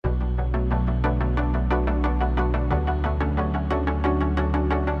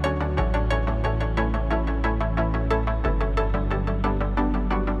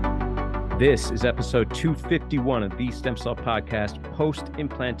This is episode 251 of the Stem Cell Podcast,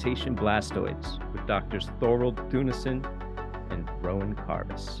 Post-Implantation Blastoids, with Doctors Thorold Theunissen and Rowan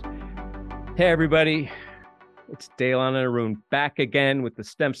Karvas. Hey, everybody. It's Dale and Arun back again with the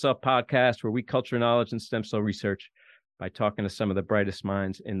Stem Cell Podcast, where we culture knowledge in stem cell research by talking to some of the brightest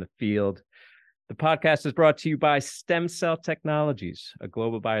minds in the field. The podcast is brought to you by Stem Cell Technologies, a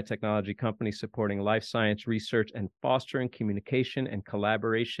global biotechnology company supporting life science research and fostering communication and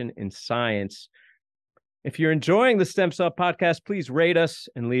collaboration in science. If you're enjoying the Stem Cell Podcast, please rate us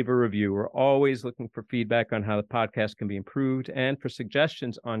and leave a review. We're always looking for feedback on how the podcast can be improved and for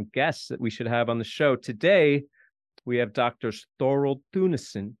suggestions on guests that we should have on the show. Today, we have Doctors Thorold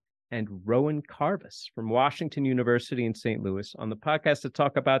Theunissen and Rowan Karvas from Washington University in St. Louis on the podcast to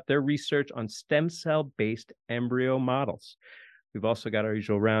talk about their research on stem cell-based embryo models. We've also got our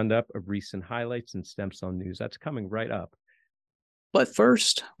usual roundup of recent highlights and stem cell news. That's coming right up. But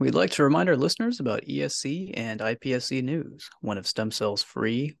first, we'd like to remind our listeners about ESC and IPSC News, one of Stem Cell's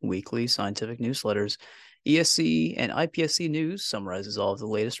free weekly scientific newsletters. ESC and IPSC News summarizes all of the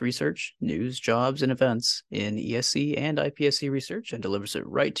latest research, news, jobs, and events in ESC and IPSC research and delivers it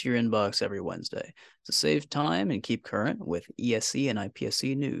right to your inbox every Wednesday. To save time and keep current with ESC and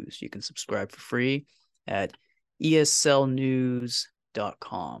IPSC News, you can subscribe for free at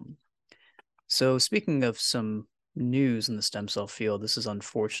escellnews.com. So speaking of some news in the stem cell field, this is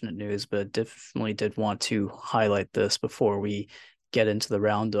unfortunate news, but I definitely did want to highlight this before we get into the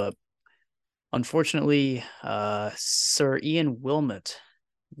roundup. Unfortunately, Sir Ian Wilmot,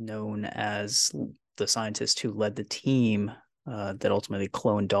 known as the scientist who led the team that ultimately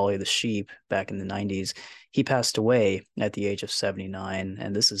cloned Dolly the sheep back in the 90s, he passed away at the age of 79.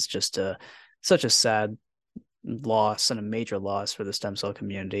 And this is just such a sad loss and a major loss for the stem cell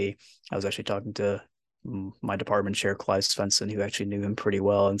community. I was actually talking to my department chair, Clive Svensson, who actually knew him pretty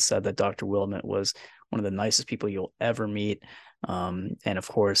well, and said that Dr. Wilmot was one of the nicest people you'll ever meet. And of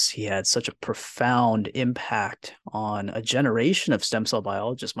course, he had such a profound impact on a generation of stem cell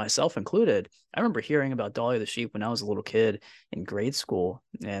biologists, myself included. I remember hearing about Dolly the sheep when I was a little kid in grade school.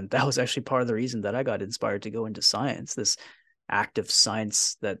 And that was actually part of the reason that I got inspired to go into science, this active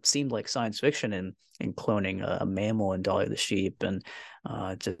science that seemed like science fiction in cloning a mammal and Dolly the sheep. And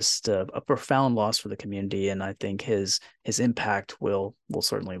just a profound loss for the community. And I think his impact will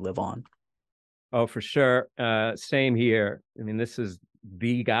certainly live on. Oh, for sure. Same here. I mean, this is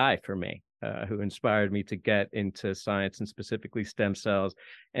the guy for me who inspired me to get into science and specifically stem cells.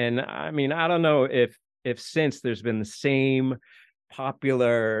 And I mean, I don't know if since there's been the same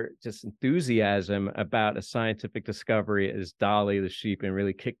popular just enthusiasm about a scientific discovery as Dolly the sheep, and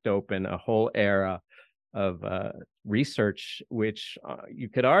really kicked open a whole era of research, which you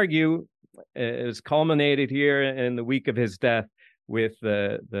could argue is culminated here in the week of his death with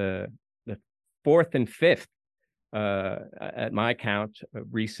the fourth and fifth, at my count,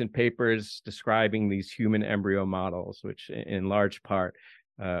 recent papers describing these human embryo models, which in large part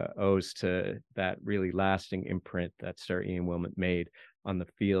owes to that really lasting imprint that Sir Ian Wilmot made on the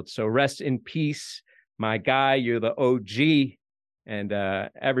field. So rest in peace, my guy. You're the OG, and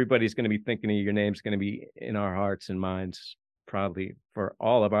everybody's going to be thinking of your name's going to be in our hearts and minds probably for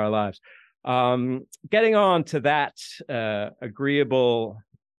all of our lives. Getting on to that agreeable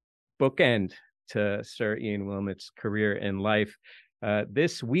bookend to Sir Ian Wilmot's career and life.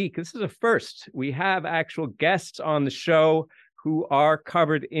 This week, this is a first. We have actual guests on the show who are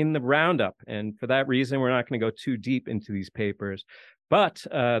covered in the roundup. And for that reason, we're not going to go too deep into these papers. But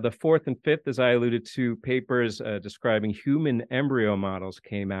the fourth and fifth, as I alluded to, papers describing human embryo models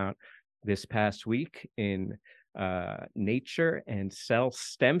came out this past week in Nature and Cell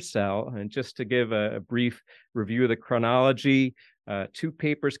Stem Cell. And just to give a brief review of the chronology, two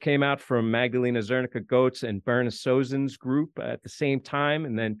papers came out from Magdalena Zernicka-Goetz and Berna Sozen's group at the same time.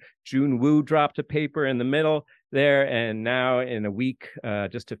 And then June Wu dropped a paper in the middle there. And now in a week,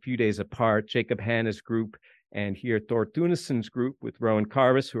 just a few days apart, Jacob Hanna's group and here Thorold Theunissen's group with Rowan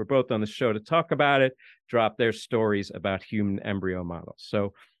Karvas, who are both on the show to talk about it, dropped their stories about human embryo models.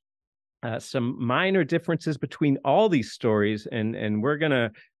 So some minor differences between all these stories, and we're going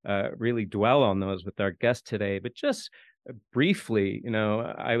to really dwell on those with our guest today. But just briefly,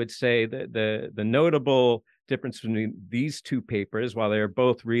 I would say that the notable difference between these two papers, while they're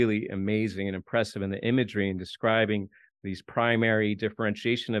both really amazing and impressive in the imagery and describing these primary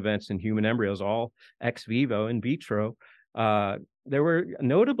differentiation events in human embryos, all ex vivo, in vitro, there were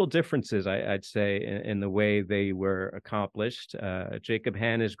notable differences, I'd say, in the way they were accomplished. Jacob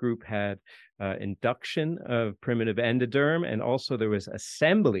Hanna's group had induction of primitive endoderm, and also there was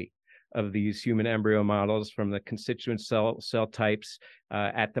assembly of these human embryo models from the constituent cell types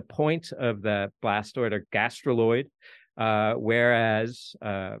at the point of the blastoid or gastroloid, whereas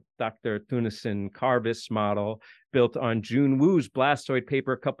Dr. Theunissen Karvas model built on Jun Wu's blastoid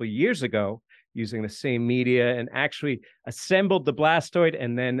paper a couple of years ago using the same media and actually assembled the blastoid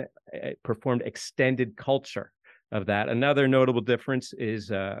and then performed extended culture of that. Another notable difference is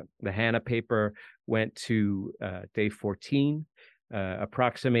the Hanna paper went to day 14,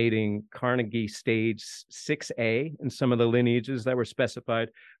 approximating Carnegie stage 6A in some of the lineages that were specified,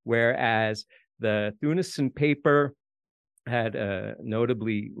 whereas the Theunissen paper had a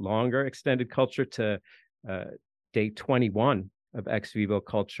notably longer extended culture to day 21 of ex vivo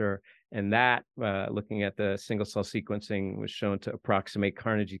culture. And that, looking at the single cell sequencing, was shown to approximate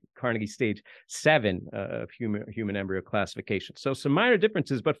Carnegie stage 7 of human embryo classification. So some minor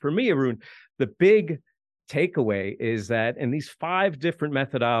differences, but for me, Arun, the big takeaway is that in these 5 different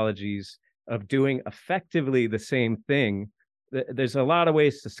methodologies of doing effectively the same thing, there's a lot of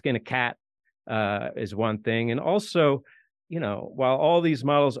ways to skin a cat, is one thing. And also, while all these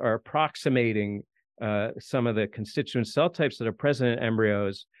models are approximating some of the constituent cell types that are present in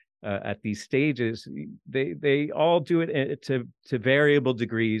embryos at these stages, they all do it to variable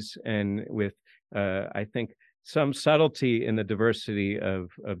degrees and with, I think, some subtlety in the diversity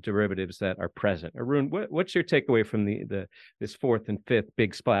of derivatives that are present. Arun, what's your takeaway from this 4th and 5th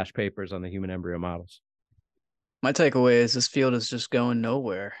big splash papers on the human embryo models? My takeaway is this field is just going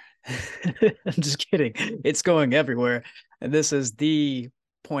nowhere. I'm just kidding. It's going everywhere. And this is the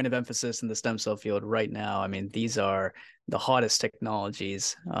point of emphasis in the stem cell field right now. I mean, these are the hottest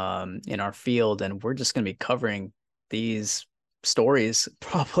technologies in our field, and we're just going to be covering these stories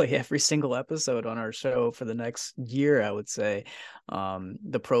probably every single episode on our show for the next year, I would say.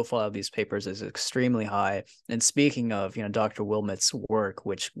 The profile of these papers is extremely high. And speaking of, Dr. Wilmott's work,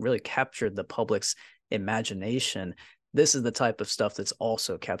 which really captured the public's imagination, this is the type of stuff that's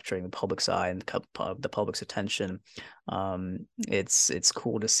also capturing the public's eye and the public's attention. It's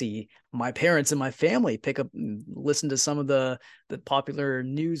cool to see my parents and my family pick up and listen to some of the popular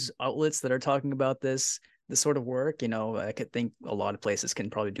news outlets that are talking about this sort of work. I could think a lot of places can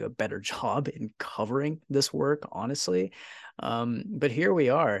probably do a better job in covering this work, honestly. But here we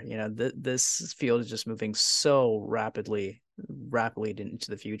are. This field is just moving so rapidly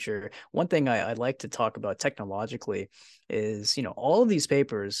into the future. One thing I'd like to talk about technologically is, all of these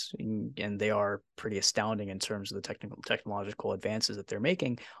papers, and they are pretty astounding in terms of the technological advances that they're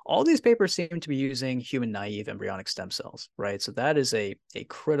making. All these papers seem to be using human naive embryonic stem cells, right? So that is a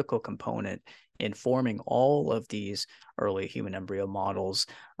critical component in forming all of these early human embryo models.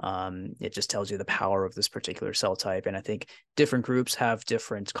 It just tells you the power of this particular cell type. And I think different groups have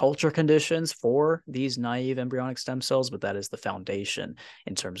different culture conditions for these naive embryonic stem cells, but that is the foundation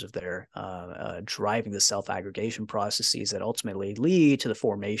in terms of their driving the self-aggregation processes that ultimately lead to the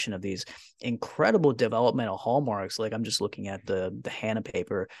formation of these incredible developmental hallmarks. Like, I'm just looking at the Hanna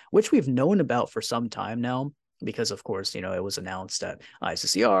paper, which we've known about for some time now, because of course, it was announced at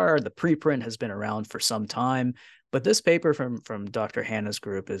ICCR. The preprint has been around for some time, but this paper from Dr. Hanna's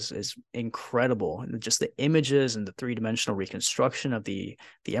group is incredible. And just the images and the 3-dimensional reconstruction of the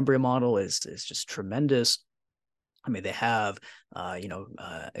embryo model is just tremendous. I mean, they have,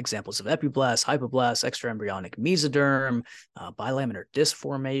 examples of epiblast, hypoblast, extraembryonic mesoderm, bilaminar disc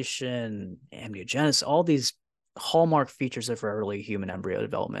formation, amniogenesis, all these hallmark features of early human embryo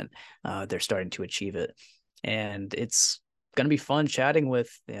development. They're starting to achieve it. And it's going to be fun chatting with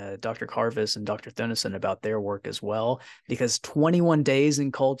Dr. Karvas and Dr. Theunissen about their work as well, because 21 days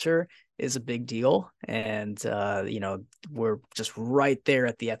in culture is a big deal. And, we're just right there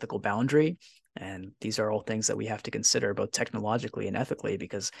at the ethical boundary. And these are all things that we have to consider both technologically and ethically,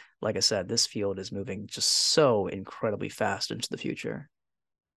 because, like I said, this field is moving just so incredibly fast into the future.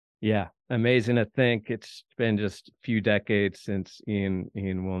 Yeah, amazing to think it's been just a few decades since Ian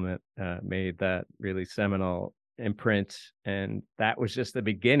Wilmot made that really seminal imprint, and that was just the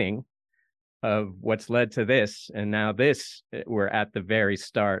beginning of what's led to this. And now we're at the very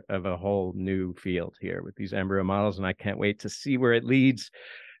start of a whole new field here with these embryo models, and I can't wait to see where it leads.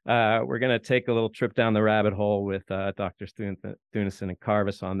 We're going to take a little trip down the rabbit hole with Drs. Theunissen and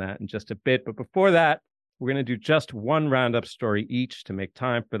Karvas on that in just a bit. But before that, we're going to do just one roundup story each to make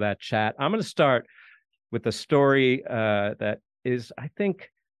time for that chat. I'm going to start with a story that is, I think,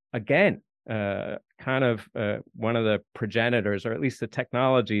 again, kind of one of the progenitors, or at least the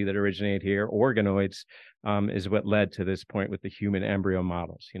technology that originated here, organoids, is what led to this point with the human embryo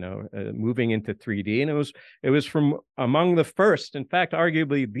models, moving into 3D. And it was from among the first, in fact,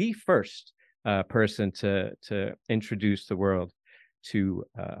 arguably the first person to introduce the world to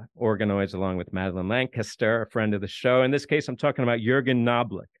organoids, along with Madeline Lancaster, a friend of the show. In this case, I'm talking about Jürgen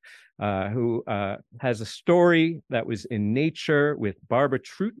Noblick, who has a story that was in Nature with Barbara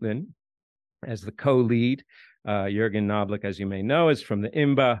Trutlen as the co-lead. Jürgen Noblick, as you may know, is from the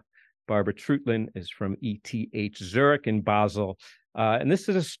IMBA. Barbara Trutlen is from ETH Zurich in Basel. And this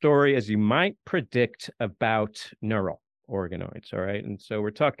is a story, as you might predict, about neural organoids, all right? And so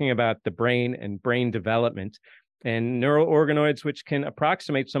we're talking about the brain and brain development and neural organoids, which can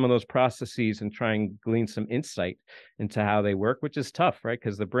approximate some of those processes and try and glean some insight into how they work, which is tough, right?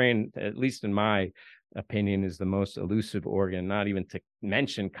 Because the brain, at least in my opinion, is the most elusive organ, not even to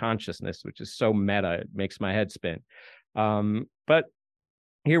mention consciousness, which is so meta, it makes my head spin. But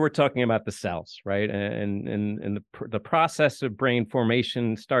here we're talking about the cells, right? And the process of brain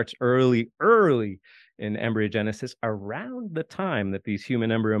formation starts early in embryogenesis, around the time that these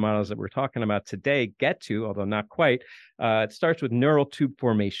human embryo models that we're talking about today get to, although not quite. It starts with neural tube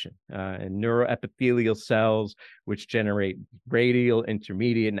formation and neuroepithelial cells, which generate radial,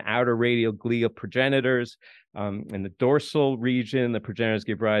 intermediate, and outer radial glial progenitors. In the dorsal region, the progenitors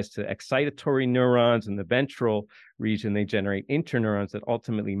give rise to excitatory neurons. In the ventral region, they generate interneurons that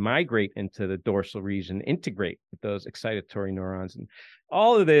ultimately migrate into the dorsal region, integrate with those excitatory neurons. And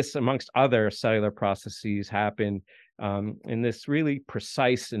all of this, amongst other cellular processes, happen in this really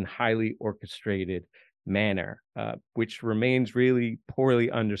precise and highly orchestrated manner, which remains really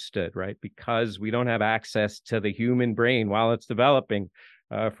poorly understood, right? Because we don't have access to the human brain while it's developing,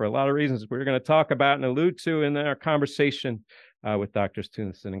 for a lot of reasons we're going to talk about and allude to in our conversation with Drs.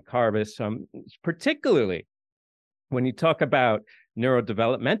 Theunissen and Karvas, particularly when you talk about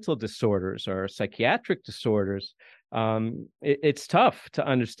neurodevelopmental disorders or psychiatric disorders. It's tough to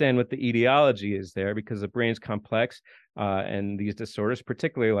understand what the etiology is there, because the brain's complex, and these disorders,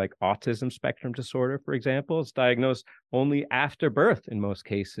 particularly like autism spectrum disorder, for example, is diagnosed only after birth in most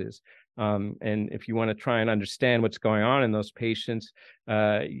cases. And if you want to try and understand what's going on in those patients,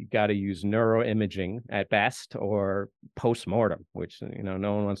 you got to use neuroimaging at best, or post-mortem, which,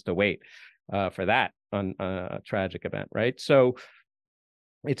 no one wants to wait for that on a tragic event, right? So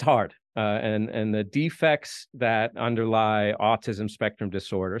it's hard. And the defects that underlie autism spectrum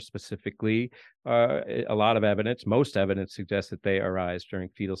disorder specifically, a lot of evidence, most evidence suggests that they arise during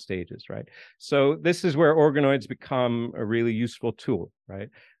fetal stages, right? So this is where organoids become a really useful tool, right?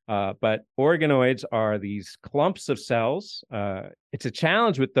 But organoids are these clumps of cells. It's a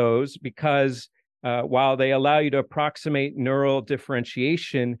challenge with those because while they allow you to approximate neural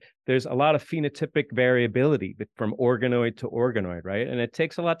differentiation, there's a lot of phenotypic variability from organoid to organoid, right? And it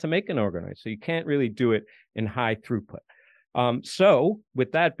takes a lot to make an organoid, so you can't really do it in high throughput. So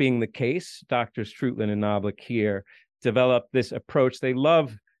with that being the case, Drs. Trutlen and Noblick here developed this approach. They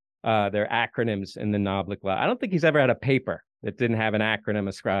love their acronyms in the Noblick lab. I don't think he's ever had a paper that didn't have an acronym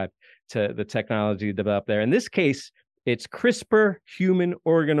ascribed to the technology developed there. In this case, it's CRISPR human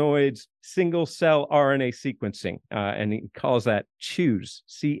organoids single cell RNA sequencing, and he calls that CHOOSE,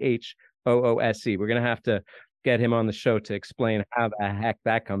 CHOOSE. We're going to have to get him on the show to explain how the heck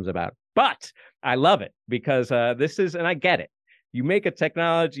that comes about. But I love it because this is, and I get it. You make a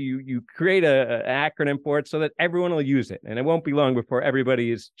technology, you create an acronym for it so that everyone will use it. And it won't be long before everybody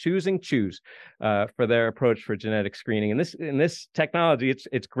is choosing CHOOSE for their approach for genetic screening. And this technology,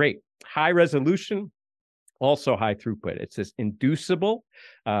 it's great. High resolution, also high throughput. It's this inducible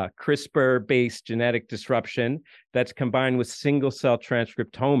CRISPR-based genetic disruption that's combined with single-cell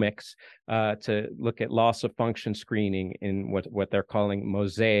transcriptomics to look at loss of function screening in what they're calling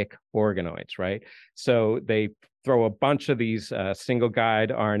mosaic organoids, right? So they throw a bunch of these single guide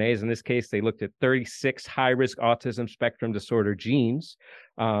RNAs. In this case, they looked at 36 high-risk autism spectrum disorder genes.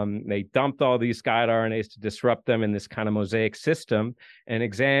 They dumped all these guide RNAs to disrupt them in this kind of mosaic system and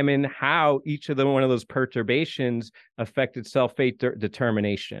examine how each of one of those perturbations affected cell fate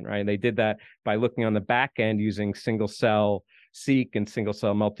determination, right? And they did that by looking on the back end using single-cell seq and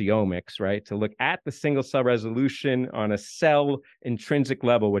single-cell multiomics, right, to look at the single-cell resolution on a cell intrinsic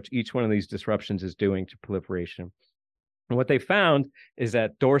level, which each one of these disruptions is doing to proliferation. And what they found is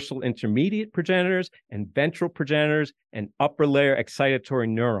that dorsal intermediate progenitors and ventral progenitors and upper layer excitatory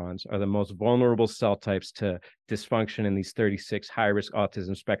neurons are the most vulnerable cell types to dysfunction in these 36 high-risk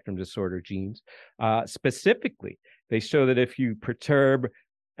autism spectrum disorder genes. Specifically, they show that if you perturb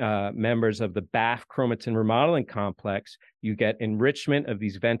members of the BAF chromatin remodeling complex, you get enrichment of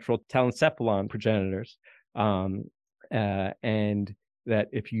these ventral telencephalon progenitors, and that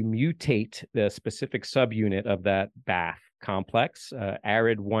if you mutate the specific subunit of that BAF complex,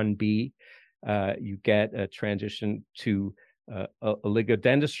 ARID1B, you get a transition to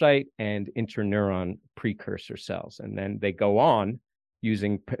oligodendrocyte and interneuron precursor cells. And then they go on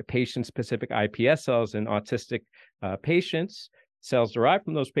using patient-specific iPS cells in autistic patients, cells derived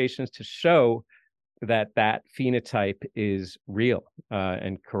from those patients, to show that that phenotype is real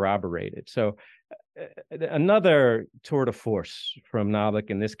and corroborated. So another tour de force from Knoblich,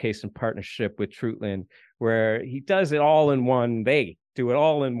 in this case in partnership with Trutland, where he does it all in one, they do it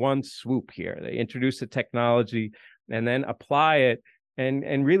all in one swoop here. They introduce the technology and then apply it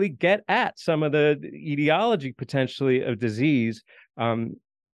and really get at some of the etiology potentially of disease.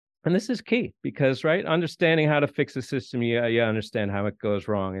 And this is key because, right, understanding how to fix the system, you understand how it goes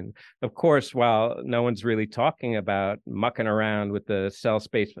wrong. And of course, while no one's really talking about mucking around with the cell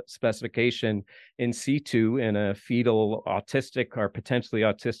space specification in situ in a fetal autistic or potentially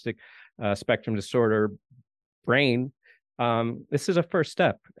autistic spectrum disorder brain, this is a first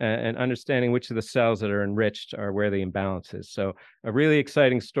step and understanding which of the cells that are enriched are where the imbalance is. So a really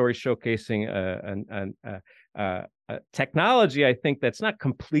exciting story showcasing technology, I think, that's not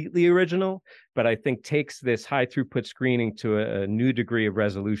completely original, but I think takes this high throughput screening to a new degree of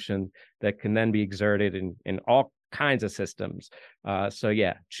resolution that can then be exerted in all kinds of systems. So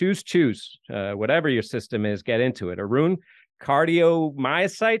yeah, choose, whatever your system is, get into it. Arun,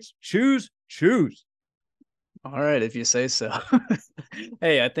 cardiomyocytes, choose. All right, if you say so.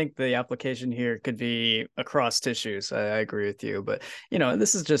 Hey, I think the application here could be across tissues. I agree with you. But,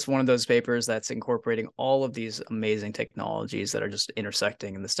 this is just one of those papers that's incorporating all of these amazing technologies that are just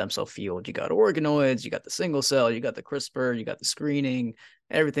intersecting in the stem cell field. You got organoids, you got the single cell, you got the CRISPR, you got the screening.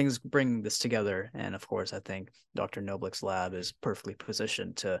 Everything's bringing this together. And of course, I think Dr. Knoblich's lab is perfectly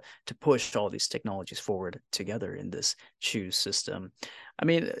positioned to push all these technologies forward together in this choose system. I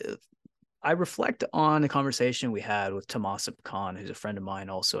mean, I reflect on a conversation we had with Tamasip Khan, who's a friend of mine,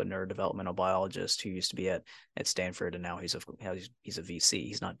 also a neurodevelopmental biologist who used to be at Stanford, and now he's a VC.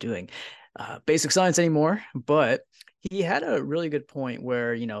 He's not doing basic science anymore, but he had a really good point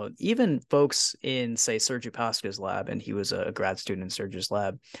where, even folks in, say, Sergio Pasca's lab, and he was a grad student in Sergio's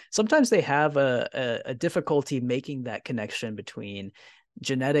lab, sometimes they have a difficulty making that connection between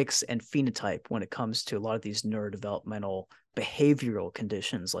genetics and phenotype when it comes to a lot of these neurodevelopmental behavioral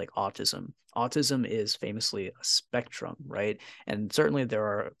conditions like autism. Autism is famously a spectrum, right? And certainly there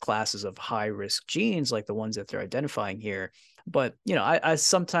are classes of high risk genes like the ones that they're identifying here. But, I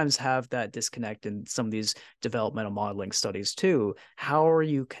sometimes have that disconnect in some of these developmental modeling studies too. How are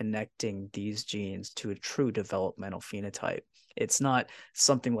you connecting these genes to a true developmental phenotype? It's not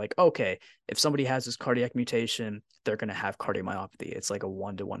something like, okay, if somebody has this cardiac mutation, they're going to have cardiomyopathy. It's like a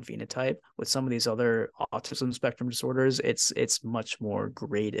 1-to-1 phenotype. With some of these other autism spectrum disorders, it's much more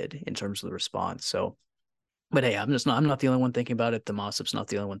graded in terms of the response. So, but hey, I'm not the only one thinking about it. Tamasip's not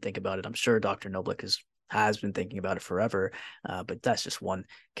the only one thinking about it. I'm sure Dr. Knoblich has been thinking about it forever, but that's just one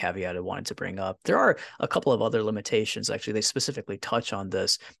caveat I wanted to bring up. There are a couple of other limitations. Actually, they specifically touch on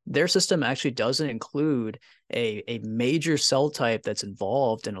this. Their system actually doesn't include a major cell type that's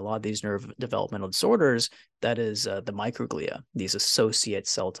involved in a lot of these neurodevelopmental disorders. That is the microglia, these associate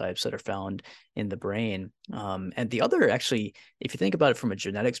cell types that are found in the brain. And the other, actually, if you think about it from a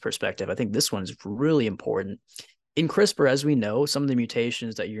genetics perspective, I think this one's really important. In CRISPR, as we know, some of the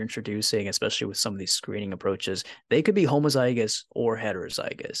mutations that you're introducing, especially with some of these screening approaches, they could be homozygous or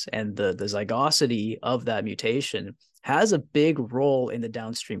heterozygous. And the zygosity of that mutation has a big role in the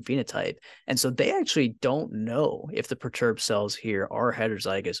downstream phenotype. And so they actually don't know if the perturbed cells here are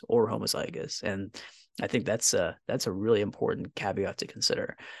heterozygous or homozygous. And I think that's a really important caveat to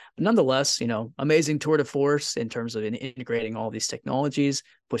consider. But nonetheless, amazing tour de force in terms of integrating all these technologies,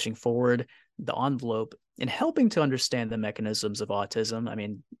 pushing forward the envelope and helping to understand the mechanisms of autism. I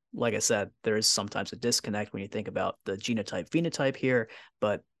mean, like I said, there is sometimes a disconnect when you think about the genotype phenotype here,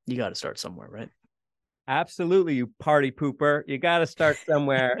 but you got to start somewhere, right? Absolutely, you party pooper. You got to start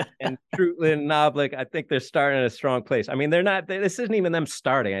somewhere. And Trutland, Knoblich, I think they're starting at a strong place. I mean, this isn't even them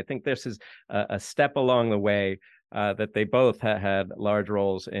starting. I think this is a step along the way that they both had large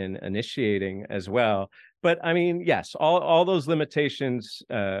roles in initiating as well. But I mean, yes, all those limitations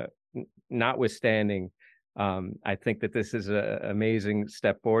notwithstanding, I think that this is an amazing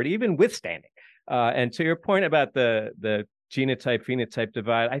step forward, even withstanding. And to your point about the genotype phenotype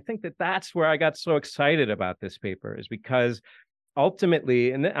divide, I think that's where I got so excited about this paper, is because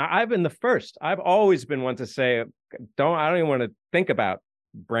ultimately, and I've been the first, I've always been one to say, I don't even want to think about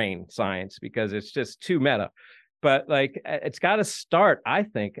brain science because it's just too meta. But it's got to start, I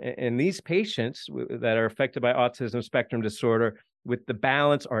think, in these patients that are affected by autism spectrum disorder, with the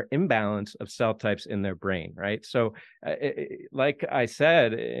balance or imbalance of cell types in their brain, right? So, like I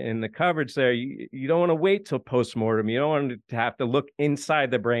said in the coverage there, you don't want to wait till postmortem. You don't want to have to look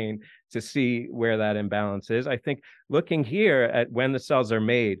inside the brain to see where that imbalance is. I think looking here at when the cells are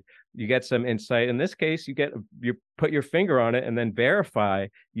made, you get some insight. In this case, you put your finger on it and then verify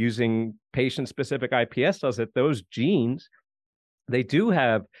using patient-specific iPS cells that those genes, they do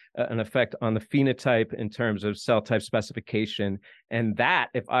have an effect on the phenotype in terms of cell type specification. And that,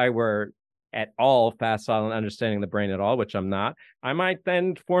 if I were at all facile in understanding the brain at all, which I'm not, I might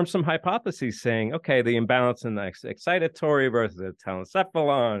then form some hypotheses saying, okay, the imbalance in the excitatory versus the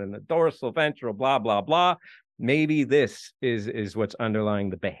telencephalon and the dorsal ventral, blah, blah, blah. Maybe this is what's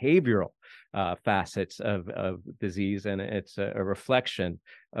underlying the behavioral facets of disease, and it's a reflection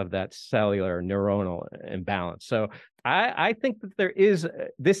of that cellular neuronal imbalance. So I think that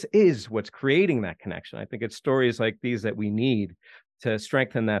this is what's creating that connection. I think it's stories like these that we need to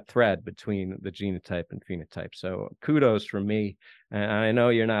strengthen that thread between the genotype and phenotype. So kudos from me. And I know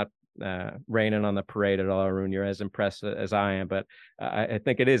you're not raining on the parade at all, Arun. You're as impressed as I am, but I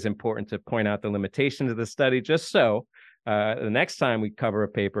think it is important to point out the limitations of the study, just so the next time we cover a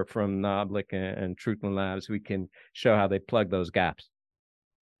paper from Knoblich and Trutman Labs, we can show how they plug those gaps.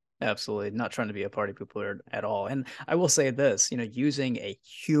 Absolutely. Not trying to be a party pooper at all. And I will say this, using a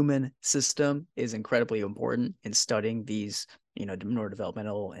human system is incredibly important in studying these,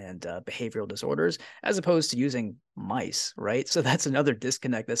 neurodevelopmental and behavioral disorders, as opposed to using mice, right? So that's another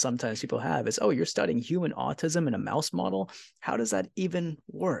disconnect that sometimes people have is, oh, you're studying human autism in a mouse model. How does that even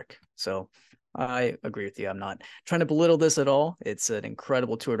work? So I agree with you. I'm not trying to belittle this at all. It's an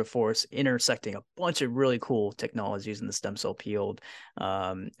incredible tour de force intersecting a bunch of really cool technologies in the stem cell field.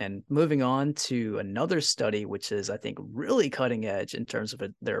 And moving on to another study, which is, I think, really cutting edge in terms of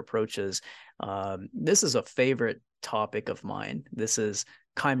their approaches. This is a favorite topic of mine. This is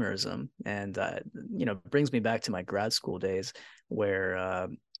chimerism. And, brings me back to my grad school days where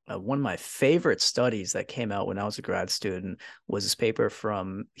one of my favorite studies that came out when I was a grad student was this paper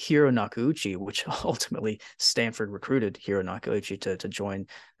from Hiro Nakauchi, which ultimately Stanford recruited Hiro Nakauchi to join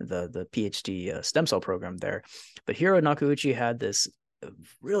the PhD stem cell program there. But Hiro Nakauchi had this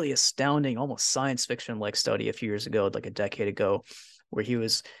really astounding, almost science fiction-like study a few years ago, like a decade ago, where he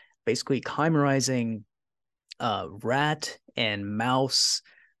was basically chimerizing rat and mouse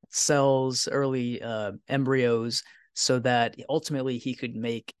cells, early embryos, so that ultimately he could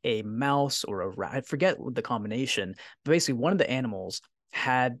make a mouse or a rat. I forget the combination, but basically one of the animals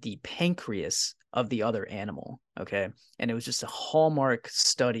had the pancreas of the other animal. Okay. And it was just a hallmark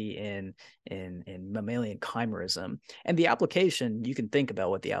study in mammalian chimerism. And the application, you can think about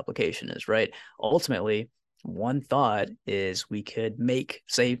what the application is, right? Ultimately, one thought is we could make,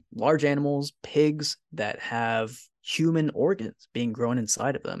 say, large animals, pigs that have human organs being grown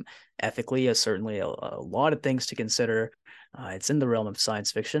inside of them. Ethically, certainly a lot of things to consider. It's in the realm of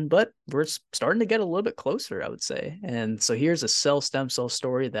science fiction, but we're starting to get a little bit closer, I would say. And so here's a stem cell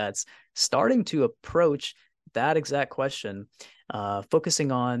story that's starting to approach that exact question,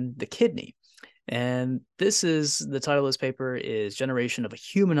 focusing on the kidney. And the title of this paper is Generation of a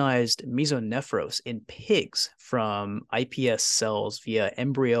Humanized Mesonephros in Pigs from iPS Cells via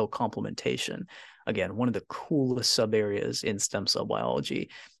Embryo Complementation. Again, one of the coolest sub areas in stem cell biology.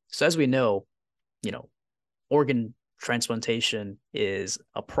 So as we know, organ transplantation is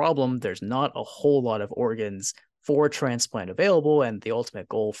a problem. There's not a whole lot of organs for transplant available. And the ultimate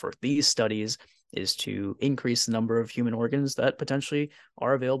goal for these studies is to increase the number of human organs that potentially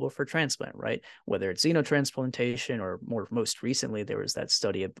are available for transplant, right? Whether it's xenotransplantation or most recently, there was that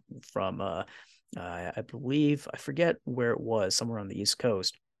study from, I believe, I forget where it was, somewhere on the East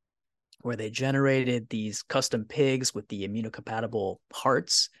Coast, where they generated these custom pigs with the immunocompatible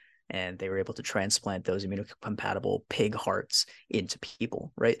hearts, and they were able to transplant those immunocompatible pig hearts into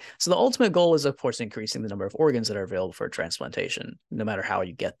people, right? So the ultimate goal is, of course, increasing the number of organs that are available for transplantation, no matter how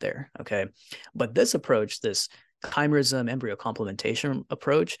you get there, okay? But this approach, this chimerism embryo complementation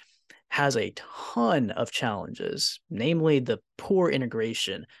approach, has a ton of challenges, namely the poor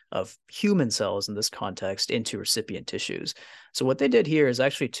integration of human cells in this context into recipient tissues. So what they did here is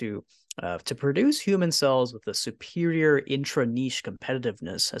actually to produce human cells with a superior intra-niche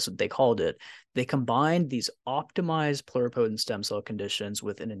competitiveness, as they called it. They combined these optimized pluripotent stem cell conditions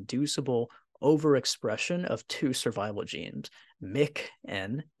with an inducible overexpression of two survival genes,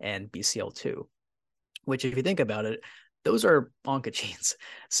 MYC-N and BCL2, which, if you think about it, those are oncogenes.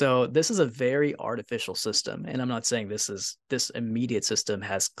 So this is a very artificial system. And I'm not saying this immediate system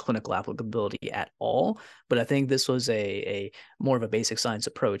has clinical applicability at all, but I think this was a more of a basic science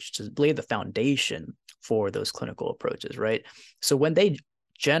approach to lay the foundation for those clinical approaches, right? So when they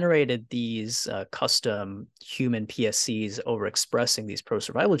generated these custom human PSCs overexpressing these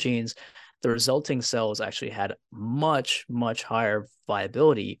pro-survival genes, the resulting cells actually had much, much higher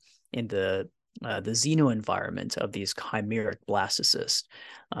viability in the xeno environment of these chimeric blastocysts,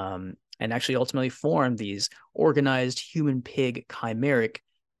 and actually ultimately formed these organized human pig chimeric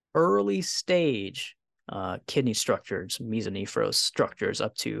early stage kidney structures, mesonephros structures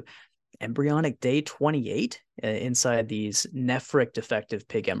up to embryonic day 28 inside these nephric defective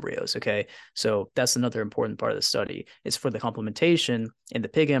pig embryos. Okay, so that's another important part of the study. It's for the complementation in the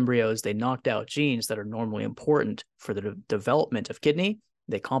pig embryos. They knocked out genes that are normally important for the development of kidney.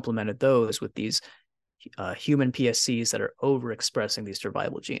 They complemented those with these human PSCs that are overexpressing these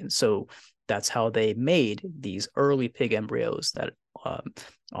survival genes. So that's how they made these early pig embryos that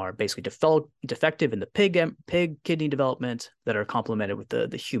are basically defective in the pig kidney development that are complemented with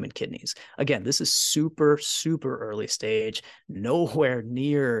the human kidneys. Again, this is super, super early stage, nowhere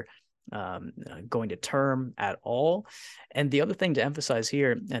near going to term at all. And the other thing to emphasize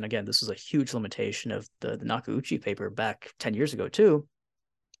here, and again, this was a huge limitation of the Nakauchi paper back 10 years ago too,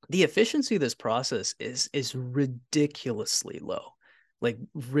 the efficiency of this process is ridiculously low, like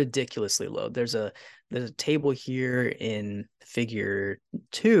ridiculously low. There's a table here in figure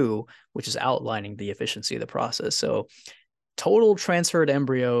 2, which is outlining the efficiency of the process. So total transferred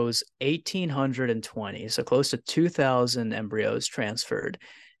embryos, 1,820, so close to 2,000 embryos transferred,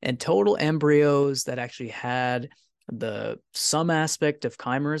 and total embryos that actually had some aspect of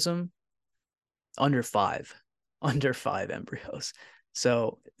chimerism, under five embryos.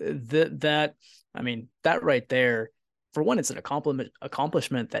 So that right there, for one, it's an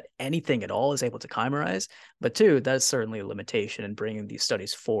accomplishment that anything at all is able to chimerize. But two, that's certainly a limitation in bringing these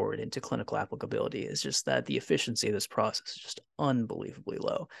studies forward into clinical applicability. Is just that the efficiency of this process is just unbelievably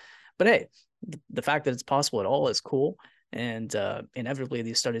low. But hey, the fact that it's possible at all is cool. And inevitably,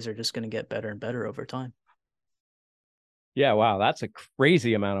 these studies are just going to get better and better over time. Yeah, wow, that's a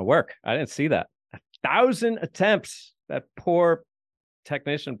crazy amount of work. I didn't see that. 1,000 attempts. That poor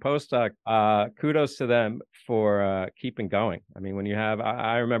technician postdoc, kudos to them for keeping going. I mean, when you have,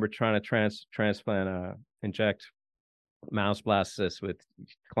 I remember trying to transplant, inject mouse blastocysts with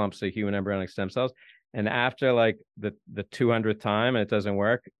clumps of human embryonic stem cells, and after like the 200th time and it doesn't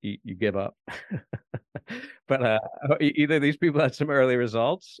work, you give up. But either these people had some early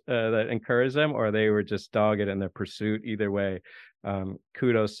results that encouraged them, or they were just dogged in their pursuit. Either way,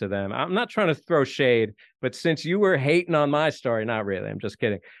 kudos to them. I'm not trying to throw shade, but since you were hating on my story, not really, I'm just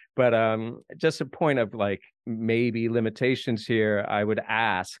kidding. But just a point of like maybe limitations here, I would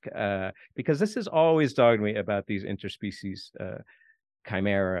ask, because this has always dogged me about these interspecies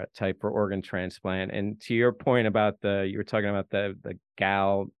chimera type for organ transplant. And to your point about you were talking about the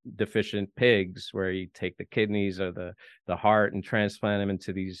gal deficient pigs, where you take the kidneys or the heart and transplant them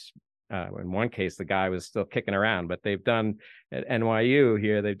into these, in one case the guy was still kicking around, but they've done at NYU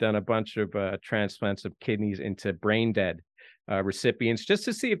here, they've done a bunch of transplants of kidneys into brain dead recipients just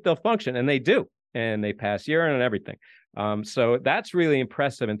to see if they'll function, and they do, and they pass urine and everything. So that's really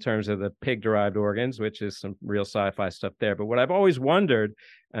impressive in terms of the pig-derived organs, which is some real sci-fi stuff there. But what I've always wondered,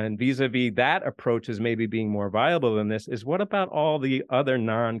 and vis-a-vis that approach as maybe being more viable than this, is what about all the other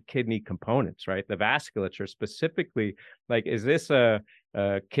non-kidney components, right? The vasculature specifically, like, is this a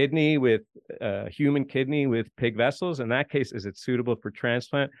kidney with human kidney with pig vessels? In that case, is it suitable for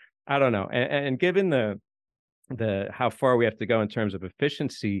transplant? I don't know. And given the how far we have to go in terms of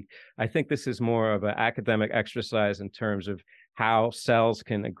efficiency, I think this is more of an academic exercise in terms of how cells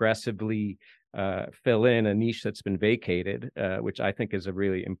can aggressively fill in a niche that's been vacated, which I think is a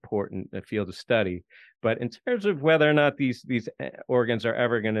really important field of study. But in terms of whether or not these organs are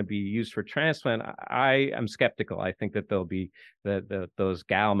ever going to be used for transplant, I am skeptical. I think that they'll be those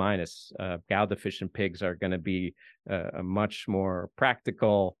gal deficient pigs are going to be a much more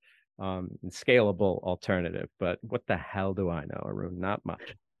practical and scalable alternative. But what the hell do I know, Arun? Not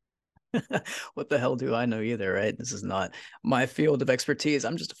much. What the hell do I know either, right? This is not my field of expertise.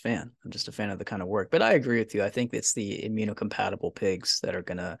 I'm just a fan. I'm just a fan of the kind of work. But I agree with you. I think it's the immunocompatible pigs that are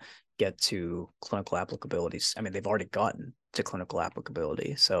going to get to clinical applicabilities. I mean, they've already gotten to clinical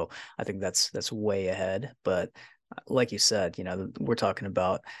applicability. So I think that's way ahead. But like you said, we're talking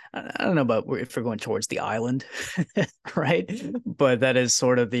about, I don't know about if we're going towards the island, right? But that is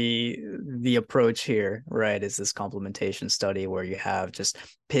sort of the approach here, right? Is this complementation study where you have just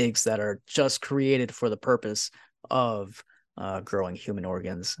pigs that are just created for the purpose of growing human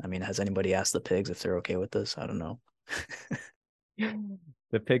organs. I mean, has anybody asked the pigs if they're okay with this? I don't know.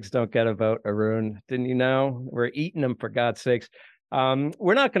 The pigs don't get a vote, Arun. Didn't you know? We're eating them, for God's sakes.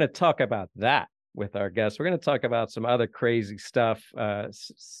 We're not going to talk about that with our guests. We're going to talk about some other crazy stuff,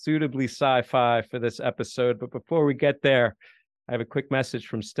 suitably sci-fi for this episode. But before we get there, I have a quick message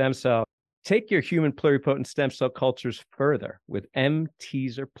from Stem Cell. Take your human pluripotent stem cell cultures further with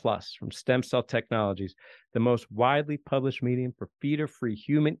M-Teaser Plus from Stem Cell Technologies, the most widely published medium for feeder-free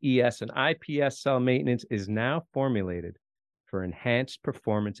human ES and iPS cell maintenance is now formulated for enhanced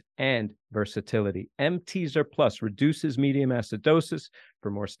performance and versatility. M-Teaser Plus reduces medium acidosis for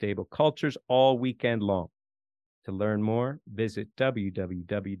more stable cultures all weekend long. To learn more, visit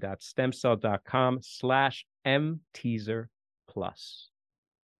www.stemcell.com/mteaser plus.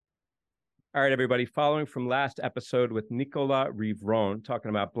 All right, everybody, following from last episode with Nicolas Rivron talking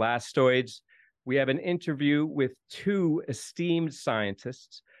about blastoids, we have an interview with two esteemed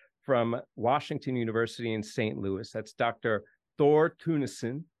scientists from Washington University in St. Louis. That's Dr. Thorold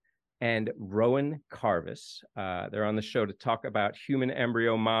Theunissen and Rowan Karvas. They're on the show to talk about human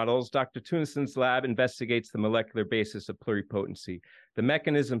embryo models. Dr. Theunissen's lab investigates the molecular basis of pluripotency, the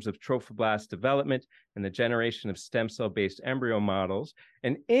mechanisms of trophoblast development, and the generation of stem cell-based embryo models.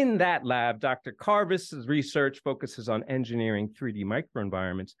 And in that lab, Dr. Karvas' research focuses on engineering 3D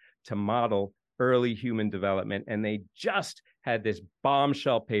microenvironments to model early human development. And they just had this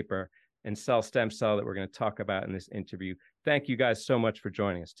bombshell paper in Cell Stem Cell that we're going to talk about in this interview. Thank you guys so much for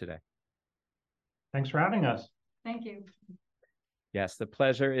joining us today. Thanks for having us. Thank you. Yes, the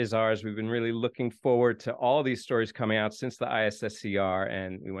pleasure is ours. We've been really looking forward to all these stories coming out since the ISSCR,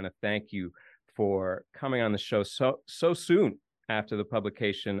 and we want to thank you for coming on the show so soon after the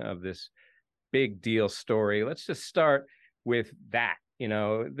publication of this big deal story. Let's just start with that. You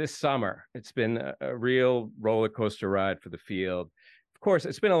know, this summer, it's been a real roller coaster ride for the field. Of course,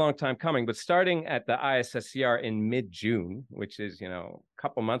 it's been a long time coming, but starting at the ISSCR in mid-June, which is, you know, a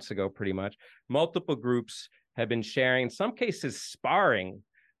couple months ago, pretty much, multiple groups have been sharing, in some cases sparring,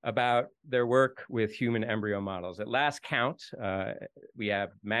 about their work with human embryo models. At last count, we have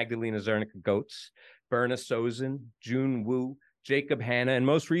Magdalena Zernicka-Goetz, Berna Sozin, June Wu, Jacob Hanna, and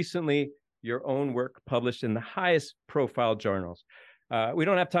most recently, your own work published in the highest profile journals. We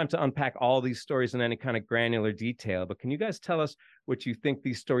don't have time to unpack all these stories in any kind of granular detail, but can you guys tell us what you think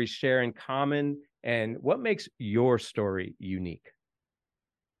these stories share in common and what makes your story unique?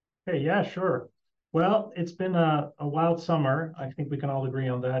 Hey, yeah, sure. Well, it's been a wild summer. I think we can all agree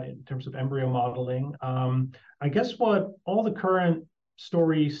on that in terms of embryo modeling. I guess what all the current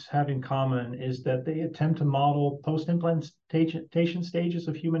stories have in common is that they attempt to model post-implantation stages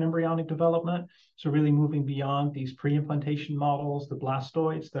of human embryonic development. So really moving beyond these pre-implantation models, the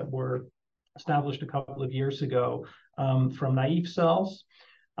blastoids that were established a couple of years ago from naive cells.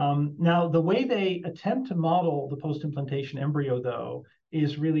 Now, the way they attempt to model the post-implantation embryo, though,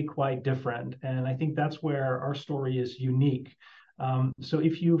 is really quite different. And I think that's where our story is unique. So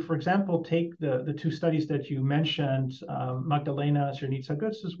if you, for example, take the two studies that you mentioned, Magdalena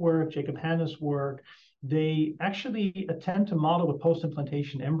Zernicka-Goetz's work, Jacob Hanna's work, they actually attempt to model a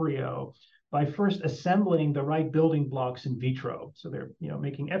post-implantation embryo by first assembling the right building blocks in vitro. So they're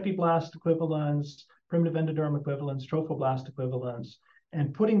making epiblast equivalents, primitive endoderm equivalents, trophoblast equivalents,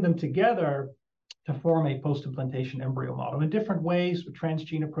 and putting them together to form a post-implantation embryo model in different ways with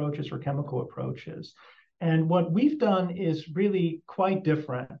transgene approaches or chemical approaches. And what we've done is really quite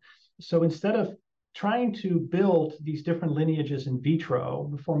different. So instead of trying to build these different lineages in vitro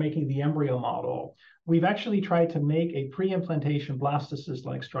before making the embryo model, we've actually tried to make a pre-implantation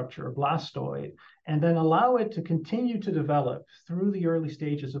blastocyst-like structure, a blastoid, and then allow it to continue to develop through the early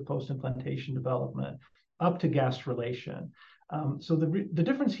stages of post-implantation development up to gastrulation. So the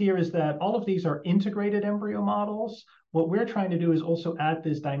difference here is that all of these are integrated embryo models. What we're trying to do is also add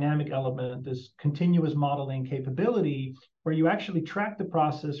this dynamic element, this continuous modeling capability, where you actually track the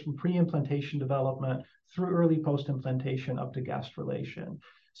process from pre-implantation development through early post-implantation up to gastrulation.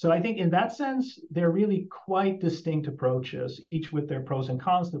 So I think in that sense, they're really quite distinct approaches, each with their pros and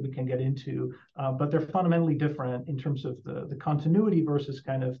cons that we can get into, but they're fundamentally different in terms of the continuity versus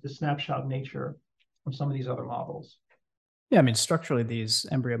kind of the snapshot nature of some of these other models. Yeah, I mean, structurally, these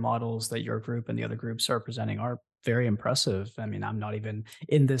embryo models that your group and the other groups are presenting are very impressive. I mean, I'm not even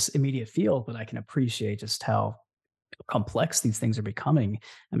in this immediate field, but I can appreciate just how complex these things are becoming.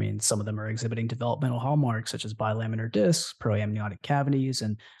 I mean, some of them are exhibiting developmental hallmarks such as bilaminar discs, proamniotic cavities,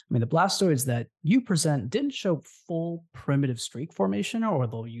 and I mean, the blastoids that you present didn't show full primitive streak formation,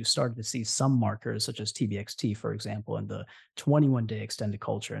 although you started to see some markers such as TBXT, for example, in the 21-day extended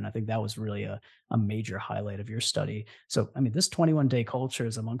culture. And I think that was really a major highlight of your study. So, I mean, this 21-day culture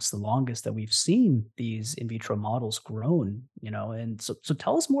is amongst the longest that we've seen these in vitro models grown, and so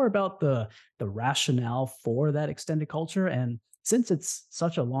tell us more about the rationale for that extended culture. And since it's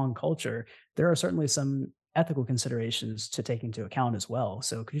such a long culture, there are certainly some ethical considerations to take into account as well.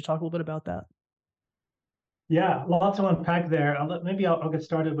 So could you talk a little bit about that? Yeah, lots to unpack there. Maybe I'll get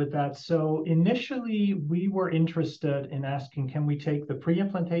started with that. So initially, we were interested in asking, can we take the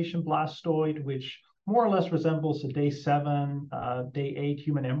pre-implantation blastoid, which more or less resembles a day 7, day 8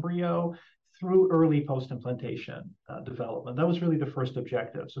 human embryo, through early post-implantation development? That was really the first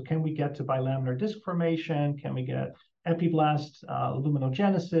objective. So can we get to bilaminar disc formation? Can we get epiblast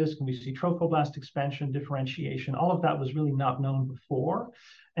luminogenesis? Can we see trophoblast expansion, differentiation? All of that was really not known before.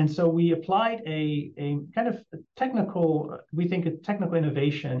 And so we applied a kind of technical, we think a technical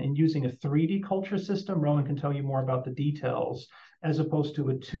innovation in using a 3D culture system. Rowan can tell you more about the details, as opposed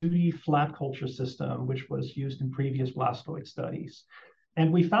to a 2D flat culture system, which was used in previous blastoid studies.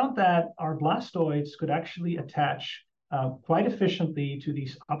 And we found that our blastoids could actually attach quite efficiently to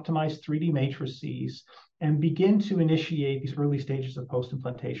these optimized 3D matrices and begin to initiate these early stages of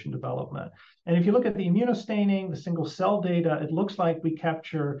post-implantation development. And if you look at the immunostaining, the single cell data, it looks like we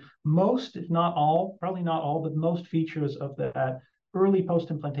capture most, if not all, probably not all, but most features of that early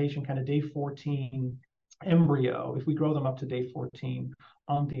post-implantation kind of day 14 embryo, if we grow them up to day 14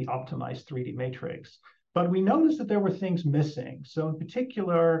 on the optimized 3D matrix. But we noticed that there were things missing. So in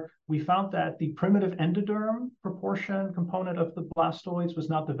particular, we found that the primitive endoderm proportion component of the blastoids was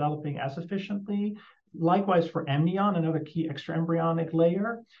not developing as efficiently. Likewise for amnion, another key extraembryonic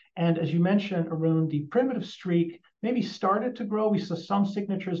layer. And as you mentioned, Arun, the primitive streak maybe started to grow. We saw some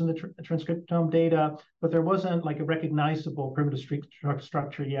signatures in the transcriptome data, but there wasn't like a recognizable primitive streak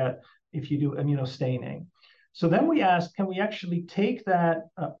structure yet if you do immunostaining. So then we asked, can we actually take that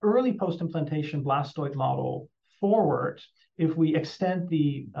early post-implantation blastoid model forward if we extend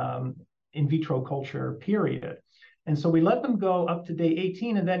the in vitro culture period? And so we let them go up to day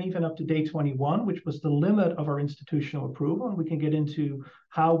 18 and then even up to day 21, which was the limit of our institutional approval. And we can get into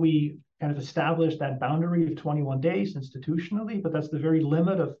how we kind of established that boundary of 21 days institutionally, but that's the very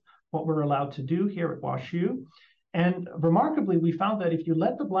limit of what we're allowed to do here at WashU. And remarkably, we found that if you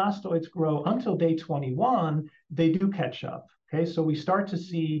let the blastoids grow until day 21, they do catch up. Okay, so we start to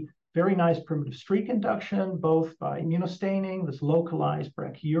see very nice primitive streak induction, both by immunostaining, this localized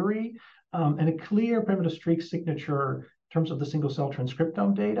brachyury, and a clear primitive streak signature in terms of the single cell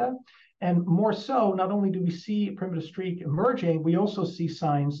transcriptome data. And more so, not only do we see primitive streak emerging, we also see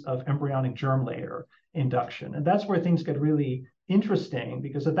signs of embryonic germ layer induction. And that's where things get really interesting,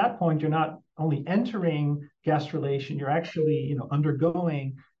 because at that point, you're not only entering gastrulation, you're actually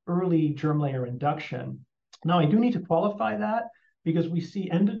undergoing early germ layer induction. Now, I do need to qualify that because we see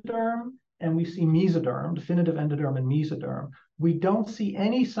endoderm and we see mesoderm, definitive endoderm and mesoderm. We don't see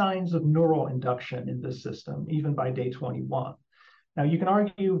any signs of neural induction in this system, even by day 21. Now, you can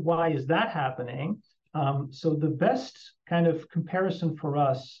argue, why is that happening? So the best kind of comparison for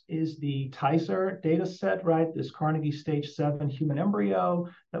us is the Tizer data set, right? This Carnegie stage 7 human embryo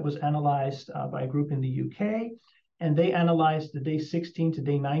that was analyzed by a group in the UK. And they analyzed the day 16 to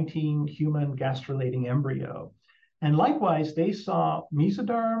day 19 human gastrulating embryo. And likewise, they saw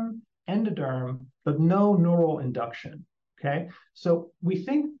mesoderm, endoderm, but no neural induction. Okay, so we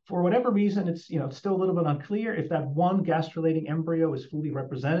think for whatever reason, it's still a little bit unclear if that one gastrulating embryo is fully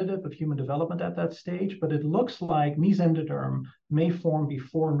representative of human development at that stage, but it looks like mesendoderm may form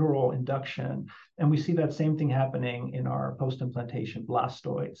before neural induction. And we see that same thing happening in our post-implantation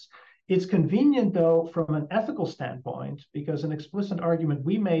blastoids. It's convenient, though, from an ethical standpoint, because an explicit argument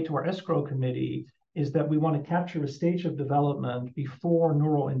we made to our escrow committee is that we want to capture a stage of development before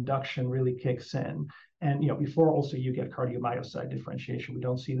neural induction really kicks in. And before also you get cardiomyocyte differentiation. We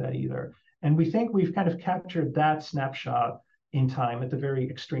don't see that either. And we think we've kind of captured that snapshot in time at the very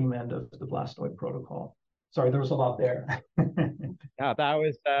extreme end of the blastoid protocol. Sorry, there was a lot there. Yeah, that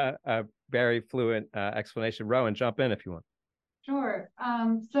was a very fluent explanation. Rowan, jump in if you want. Sure.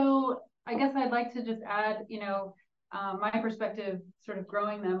 So I guess I'd like to just add, my perspective sort of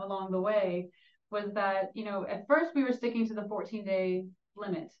growing them along the way was that, at first we were sticking to the 14-day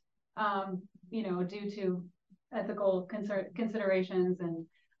limit, due to ethical considerations and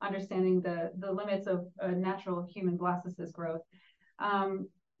understanding the limits of natural human blastocyst growth.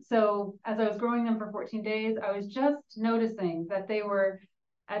 so as I was growing them for 14 days, I was just noticing that they were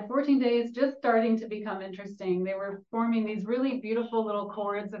at 14 days just starting to become interesting. They were forming these really beautiful little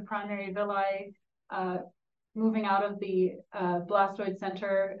cords of primary villi, moving out of the blastoid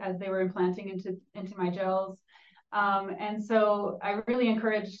center as they were implanting into my gels. And so I really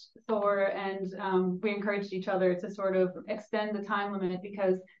encouraged Thor, and we encouraged each other to sort of extend the time limit,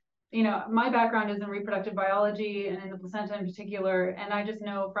 because, you know, my background is in reproductive biology and in the placenta in particular. And I just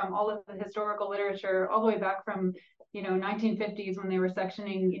know from all of the historical literature, all the way back from, you know, 1950s, when they were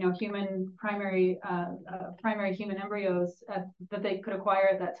sectioning, you know, human primary human embryos that they could acquire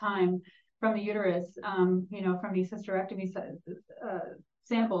at that time from the uterus, you know, from these hysterectomy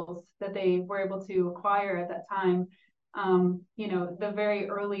samples that they were able to acquire at that time. You know, the very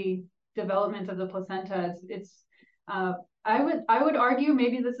early development of the placenta, I would argue,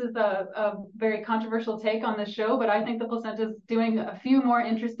 maybe this is a very controversial take on this show, but I think the placenta is doing a few more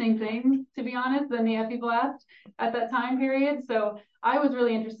interesting things, to be honest, than the epiblast at that time period. So I was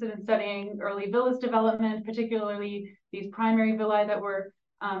really interested in studying early villus development, particularly these primary villi that were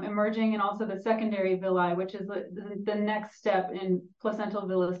emerging, and also the secondary villi, which is the next step in placental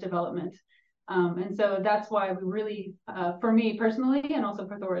villus development. And so that's why we really, for me personally, and also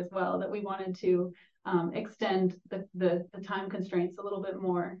for Thor as well, that we wanted to extend the time constraints a little bit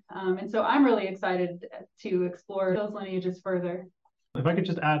more. And so I'm really excited to explore those lineages further. If I could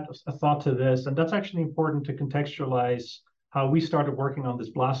just add a thought to this, and that's actually important to contextualize how we started working on this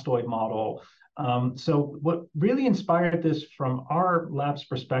blastoid model. So what really inspired this from our lab's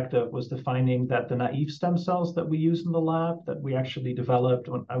perspective was the finding that the naive stem cells that we use in the lab, that we actually developed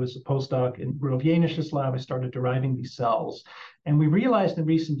when I was a postdoc in Rudolf Jaenisch's lab, I started deriving these cells. And we realized in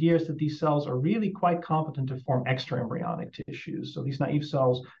recent years that these cells are really quite competent to form extraembryonic tissues. So these naive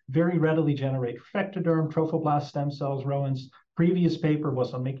cells very readily generate refectoderm, trophoblast stem cells. Rowan's previous paper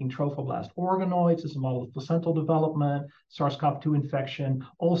was on making trophoblast organoids as a model of placental development, SARS-CoV-2 infection,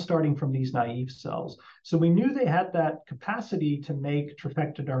 all starting from these naive cells. So we knew they had that capacity to make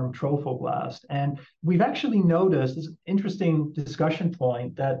refectoderm trophoblast. And we've actually noticed, this interesting discussion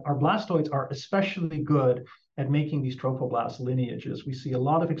point, that our blastoids are especially good at making these trophoblast lineages. We see a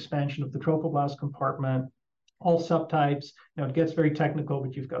lot of expansion of the trophoblast compartment, all subtypes. Now it gets very technical,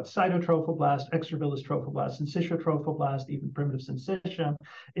 but you've got cytotrophoblast, extravillus trophoblast, syncytial trophoblast, even primitive syncytium.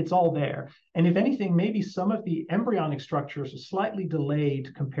 It's all there. And if anything, maybe some of the embryonic structures are slightly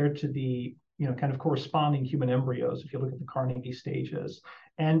delayed compared to the, you know, kind of corresponding human embryos, if you look at the Carnegie stages.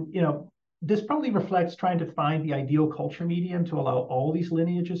 And, you know, this probably reflects trying to find the ideal culture medium to allow all these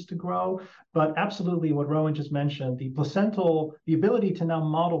lineages to grow. But absolutely what Rowan just mentioned, the ability to now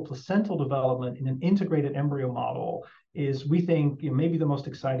model placental development in an integrated embryo model is, we think, you know, maybe the most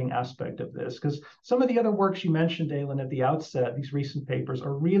exciting aspect of this. Because some of the other works you mentioned, Dalen, at the outset, these recent papers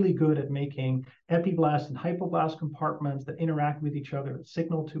are really good at making epiblast and hypoblast compartments that interact with each other, that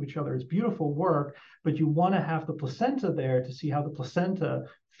signal to each other. It's beautiful work, but you want to have the placenta there to see how the placenta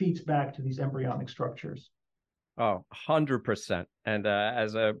feeds back to these embryonic structures. Oh, 100%. And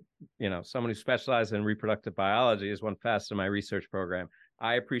as a, you know, someone who specializes in reproductive biology, as one facet of my research program,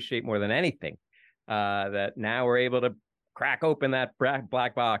 I appreciate more than anything that now we're able to crack open that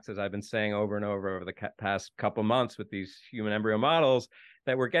black box, as I've been saying over and over the past couple months with these human embryo models,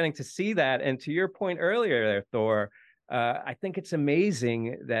 that we're getting to see that. And to your point earlier there, Thor, I think it's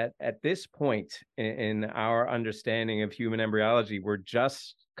amazing that at this point in our understanding of human embryology, we're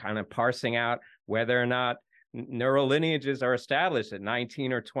just kind of parsing out whether or not neural lineages are established at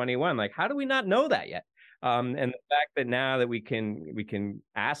 19 or 21. Like, how do we not know that yet? And the fact that now that we can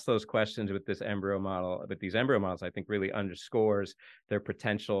ask those questions with this embryo model, with these embryo models, I think really underscores their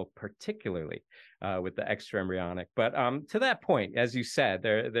potential, particularly with the extraembryonic. But to that point, as you said,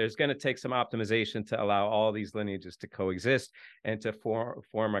 there's going to take some optimization to allow all these lineages to coexist and to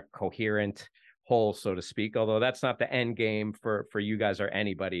form a coherent whole, so to speak, although that's not the end game for you guys or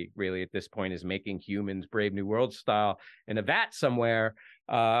anybody really at this point, is making humans Brave New World style in a vat somewhere.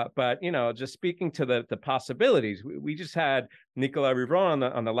 But, you know, just speaking to the possibilities, we just had Nicolas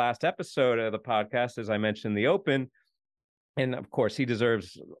Rivron on the last episode of the podcast, as I mentioned in the open. And of course, he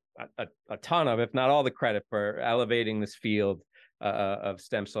deserves a ton of, if not all, the credit for elevating this field of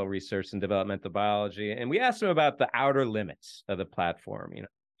stem cell research and developmental biology. And we asked him about the outer limits of the platform. You know,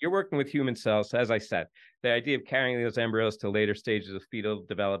 you're working with human cells. As I said, the idea of carrying those embryos to later stages of fetal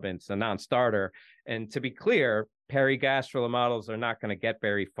development is a non-starter. And to be clear, perigastral models are not going to get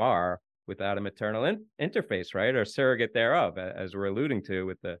very far without a maternal interface, right? Or surrogate thereof, as we're alluding to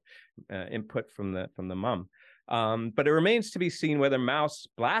with the input from the mom. But it remains to be seen whether mouse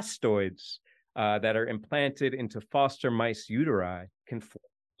blastoids that are implanted into foster mice uteri can form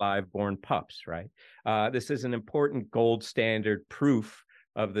live-born pups, right? This is an important gold standard proof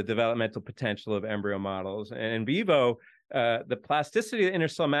of the developmental potential of embryo models. And in vivo, the plasticity of the inner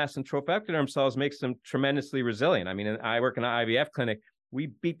cell mass in trophectoderm cells makes them tremendously resilient. I mean, I work in an IVF clinic. We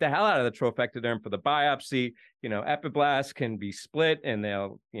beat the hell out of the trophectoderm for the biopsy. Epiblasts can be split and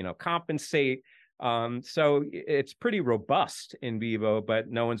they'll, compensate. So it's pretty robust in vivo, but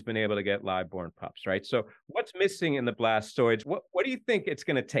no one's been able to get live-born pups, right? So what's missing in the blastoids? What do you think it's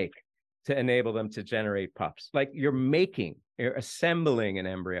going to take to enable them to generate pups? Like you're assembling an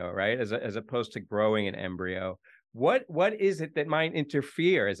embryo, right? As opposed to growing an embryo. What is it that might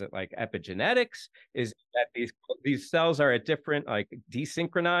interfere? Is it like epigenetics? Is it that these cells are at different, like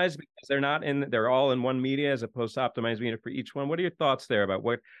desynchronized because they're all in one media as opposed to optimized media for each one? What are your thoughts there about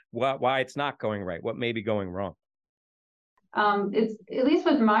why it's not going right? What may be going wrong? It's, at least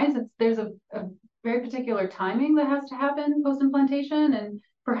with mice, there's a very particular timing that has to happen post-implantation, and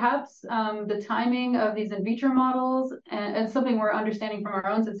perhaps the timing of these in vitro models, and something we're understanding from our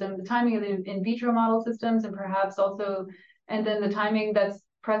own system, the timing of the in vitro model systems, and perhaps also, and then the timing that's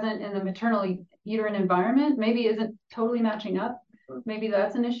present in the maternal uterine environment maybe isn't totally matching up. Maybe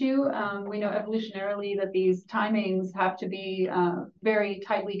that's an issue. We know evolutionarily that these timings have to be very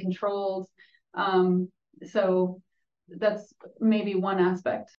tightly controlled. So that's maybe one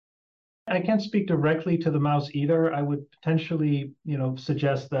aspect. I can't speak directly to the mouse either. I would potentially,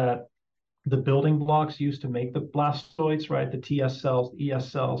 suggest that the building blocks used to make the blastoids, right, the TS cells,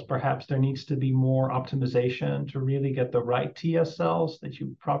 ES cells, perhaps there needs to be more optimization to really get the right TS cells that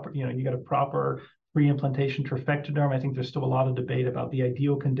you get a proper pre-implantation trophectoderm. I think there's still a lot of debate about the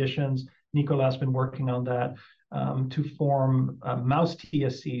ideal conditions. Nicolas has been working on that. To form mouse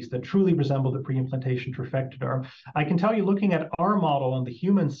TSCs that truly resemble the pre-implantation trophectoderm. I can tell you, looking at our model on the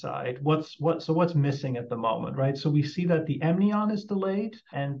human side, what's missing at the moment, right? So we see that the amnion is delayed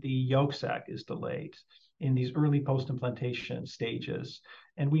and the yolk sac is delayed in these early post-implantation stages.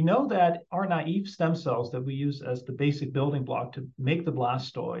 And we know that our naive stem cells that we use as the basic building block to make the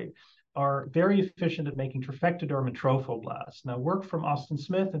blastoid are very efficient at making trophectoderm and trophoblast. Now, work from Austin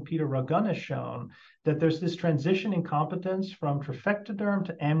Smith and Peter Rowan has shown that there's this transition in competence from trophectoderm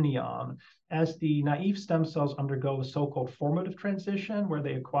to amnion as the naive stem cells undergo a so-called formative transition, where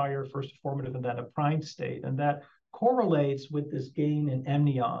they acquire first a formative and then a prime state. And that correlates with this gain in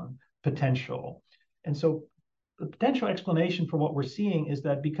amnion potential. And so the potential explanation for what we're seeing is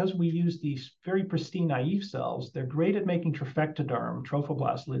that because we use these very pristine naive cells, they're great at making trophectoderm,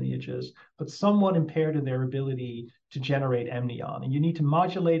 trophoblast lineages, but somewhat impaired in their ability to generate amnion. And you need to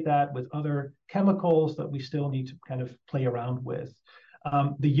modulate that with other chemicals that we still need to kind of play around with.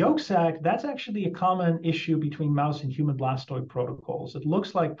 The yolk sac, that's actually a common issue between mouse and human blastoid protocols. It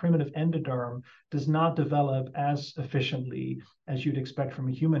looks like primitive endoderm does not develop as efficiently as you'd expect from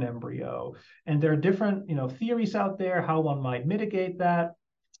a human embryo. And there are different, theories out there how one might mitigate that.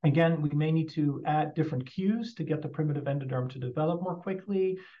 Again, we may need to add different cues to get the primitive endoderm to develop more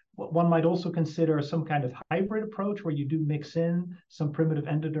quickly. One might also consider some kind of hybrid approach where you do mix in some primitive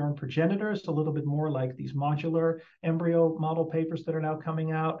endoderm progenitors, a little bit more like these modular embryo model papers that are now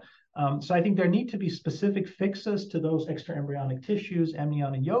coming out. So I think there need to be specific fixes to those extraembryonic tissues,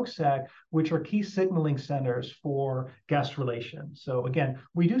 amnion and yolk sac, which are key signaling centers for gastrulation. So again,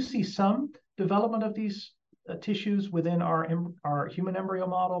 we do see some development of these tissues within our human embryo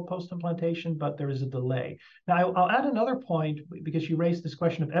model post-implantation, but there is a delay. Now, I'll add another point because you raised this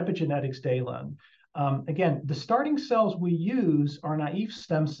question of epigenetics, Dalen. Again, the starting cells we use are naive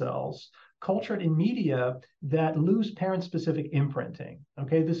stem cells cultured in media that lose parent-specific imprinting.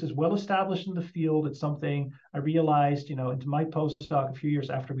 Okay, this is well established in the field. It's something I realized, into my postdoc a few years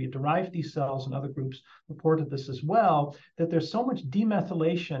after we had derived these cells, and other groups reported this as well, that there's so much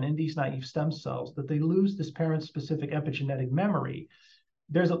demethylation in these naive stem cells that they lose this parent-specific epigenetic memory.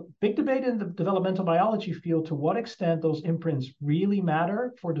 There's a big debate in the developmental biology field to what extent those imprints really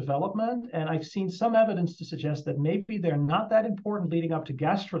matter for development. And I've seen some evidence to suggest that maybe they're not that important leading up to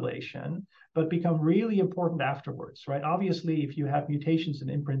gastrulation, but become really important afterwards, right? Obviously, if you have mutations in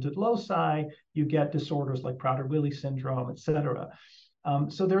imprinted loci, you get disorders like Prader-Willi syndrome, et cetera.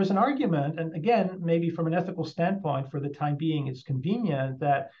 So there is an argument, and again, maybe from an ethical standpoint, for the time being, it's convenient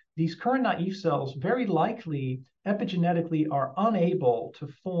that these current naive cells very likely epigenetically are unable to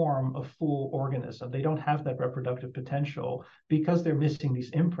form a full organism. They don't have that reproductive potential because they're missing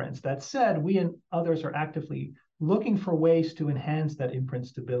these imprints. That said, we and others are actively looking for ways to enhance that imprint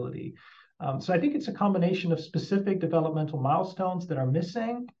stability. So I think it's a combination of specific developmental milestones that are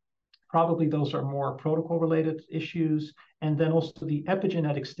missing. Probably those are more protocol-related issues, and then also the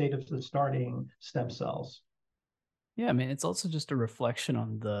epigenetic state of the starting stem cells. Yeah, I mean, it's also just a reflection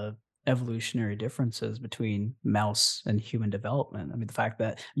on the evolutionary differences between mouse and human development. I mean, the fact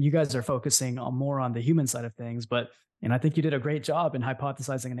that you guys are focusing on more on the human side of things, but and I think you did a great job in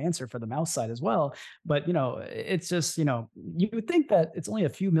hypothesizing an answer for the mouse side as well. But it's just you would think that it's only a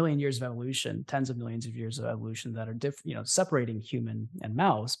few million years of evolution, tens of millions of years of evolution that are different, separating human and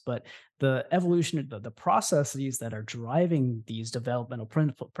mouse. But the evolution, the processes that are driving these developmental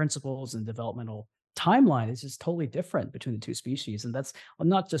principles and developmental timeline is just totally different between the two species, and that's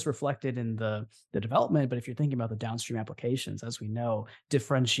not just reflected in the development, but if you're thinking about the downstream applications, as we know,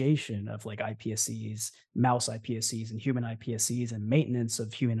 differentiation of like iPSCs, mouse iPSCs, and human iPSCs, and maintenance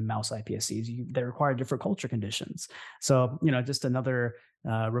of human and mouse iPSCs, they require different culture conditions. So just another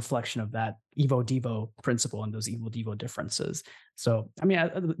reflection of that evo-devo principle and those evo-devo differences. So I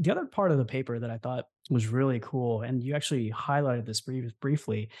mean, the other part of the paper that I thought was really cool, and you actually highlighted this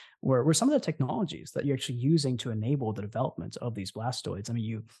briefly, were some of the technologies that you're actually using to enable the development of these blastoids. I mean,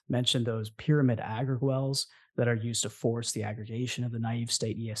 you mentioned those pyramid aggregwells that are used to force the aggregation of the naive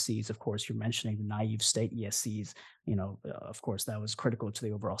state ESCs. Of course, you're mentioning the naive state ESCs. Of course, that was critical to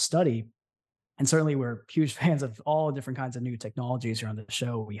the overall study. And certainly, we're huge fans of all different kinds of new technologies here on the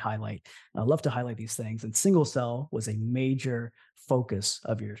show. We love to highlight these things. And single cell was a major focus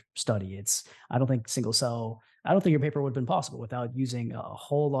of your study. I don't think your paper would have been possible without using a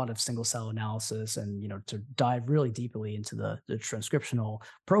whole lot of single cell analysis and, to dive really deeply into the transcriptional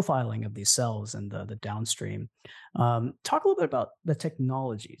profiling of these cells and the downstream. Talk a little bit about the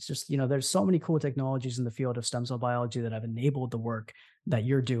technologies. Just, there's so many cool technologies in the field of stem cell biology that have enabled the work that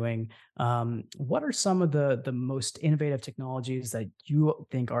you're doing. What are some of the most innovative technologies that you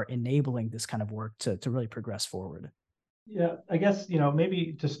think are enabling this kind of work to really progress forward? Yeah, I guess,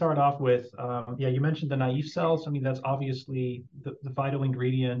 maybe to start off with, you mentioned the naive cells. I mean, that's obviously the vital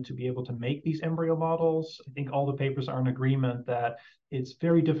ingredient to be able to make these embryo models. I think all the papers are in agreement that it's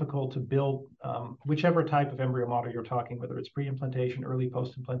very difficult to build whichever type of embryo model you're talking, whether it's pre-implantation, early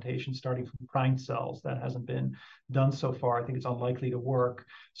post-implantation, starting from primed cells. That hasn't been done so far. I think it's unlikely to work.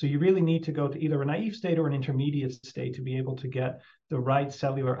 So you really need to go to either a naive state or an intermediate state to be able to get the right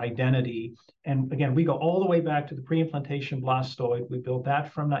cellular identity. And again, we go all the way back to the pre-implantation blastoid. We build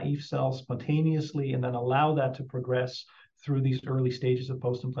that from naive cells spontaneously and then allow that to progress through these early stages of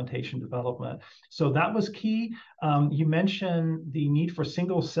post-implantation development. So that was key. You mentioned the need for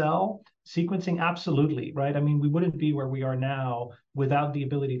single cell sequencing. Absolutely, right? I mean, we wouldn't be where we are now without the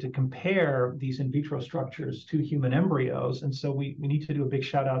ability to compare these in vitro structures to human embryos. And so we need to do a big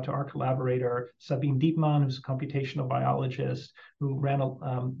shout out to our collaborator, Sabine Diepman, who's a computational biologist who ran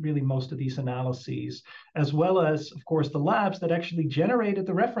really most of these analyses, as well as, of course, the labs that actually generated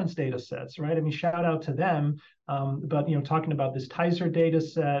the reference data sets, right? I mean, shout out to them. But, talking about this Tizer data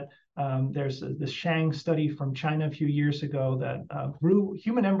set, there's this Shang study from China a few years ago that grew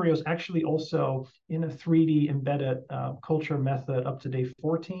human embryos actually also in a 3D embedded culture method up to day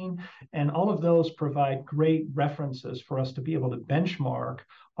 14. And all of those provide great references for us to be able to benchmark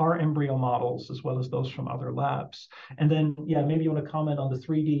our embryo models as well as those from other labs. And then, maybe you want to comment on the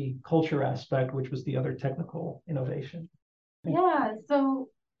 3D culture aspect, which was the other technical innovation. Yeah, so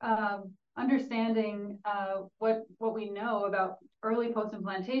understanding what we know about early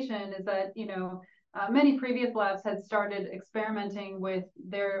post-implantation is that many previous labs had started experimenting with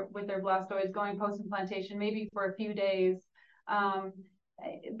their blastoids going post-implantation maybe for a few days,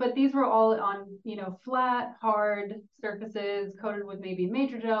 but these were all on flat, hard surfaces coated with maybe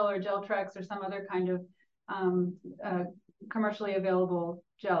Matrigel or Geltrex or some other kind of commercially available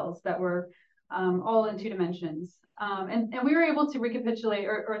gels that were all in 2 dimensions. And we were able to recapitulate,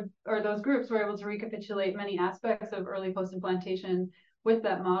 or those groups were able to recapitulate many aspects of early post-implantation with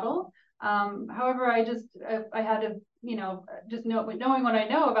that model. However, I had to, just knowing what I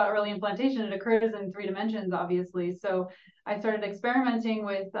know about early implantation, it occurs in 3 dimensions, obviously. So I started experimenting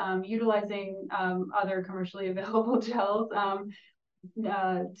with utilizing other commercially available gels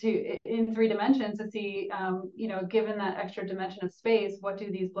in 3 dimensions to see, given that extra dimension of space, what do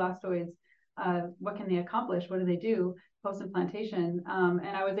these blastoids what can they accomplish? What do they do post-implantation?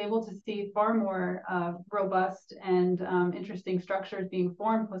 And I was able to see far more robust and interesting structures being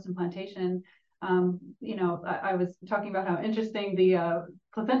formed post-implantation. I was talking about how interesting the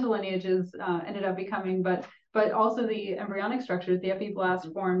placental lineages ended up becoming, but also the embryonic structures, the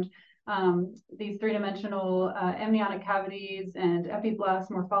epiblast formed these 3-dimensional amniotic cavities and epiblast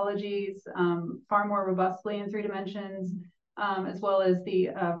morphologies far more robustly in 3 dimensions. As well as the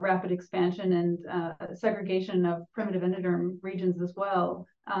rapid expansion and segregation of primitive endoderm regions as well.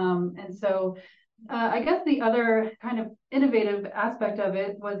 And so I guess the other kind of innovative aspect of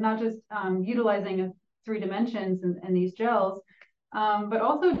it was not just utilizing three dimensions in these gels. But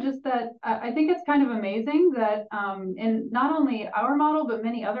also just that I think it's kind of amazing that in not only our model, but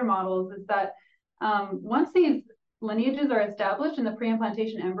many other models, is that once these lineages are established in the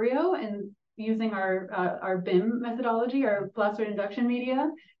pre-implantation embryo and using our BIM methodology, our blastoid induction media,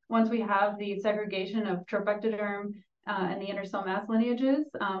 once we have the segregation of trophectoderm and the intercell mass lineages,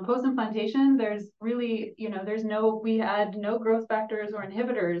 post-implantation, there's really, we add no growth factors or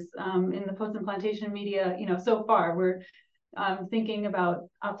inhibitors in the post-implantation media, so far. We're thinking about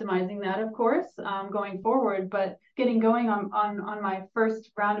optimizing that, of course, going forward. But getting going on my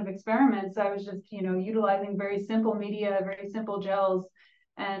first round of experiments, I was just, utilizing very simple media, very simple gels.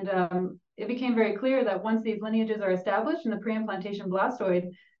 And it became very clear that once these lineages are established in the pre-implantation blastoid,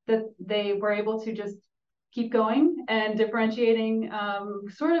 that they were able to just keep going and differentiating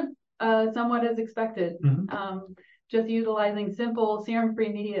somewhat as expected, just utilizing simple serum-free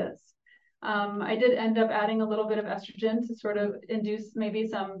medias. I did end up adding a little bit of estrogen to sort of induce maybe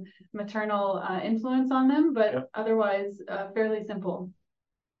some maternal influence on them, but otherwise fairly simple.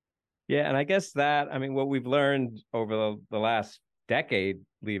 Yeah, and I guess that, what we've learned over the last decade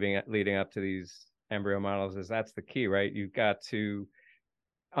leading up to these embryo models is that's the key, right? You've got to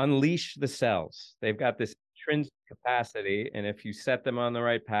unleash the cells. They've got this intrinsic capacity, and if you set them on the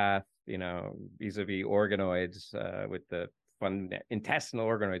right path, vis-a-vis organoids, with the intestinal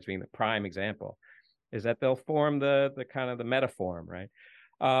organoids being the prime example, is that they'll form the kind of the metaform, right?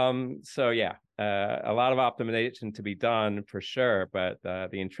 So yeah, a lot of optimization to be done for sure, but the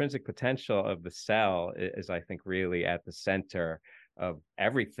intrinsic potential of the cell is, I think, really at the center of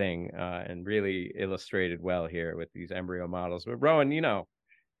everything, and really illustrated well here with these embryo models. But Rowan,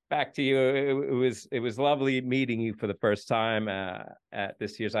 back to you. It was lovely meeting you for the first time at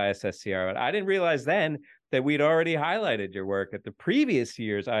this year's ISSCR. I didn't realize then that we'd already highlighted your work at the previous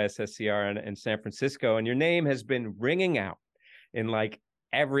year's ISSCR in San Francisco, and your name has been ringing out in like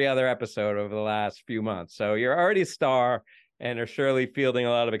every other episode over the last few months. So you're already a star and are surely fielding a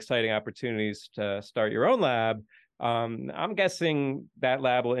lot of exciting opportunities to start your own lab. I'm guessing that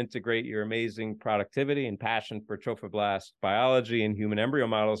lab will integrate your amazing productivity and passion for trophoblast biology and human embryo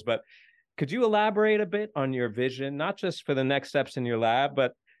models. But could you elaborate a bit on your vision, not just for the next steps in your lab,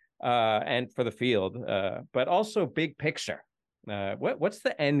 but and for the field, but also big picture? What's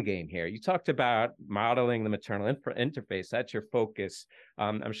the end game here? You talked about modeling the maternal interface. That's your focus.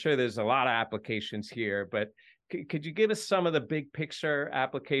 I'm sure there's a lot of applications here, but could you give us some of the big picture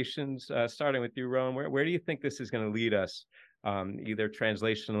applications, starting with you, Rowan? Where do you think this is going to lead us, either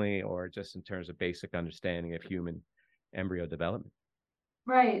translationally or just in terms of basic understanding of human embryo development?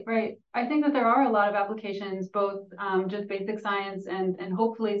 Right. I think that there are a lot of applications, both just basic science and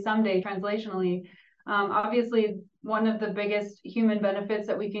hopefully someday translationally. Obviously, one of the biggest human benefits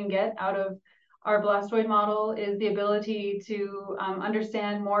that we can get out of our blastoid model is the ability to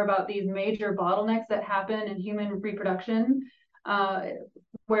understand more about these major bottlenecks that happen in human reproduction,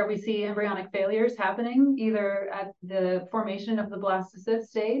 where we see embryonic failures happening either at the formation of the blastocyst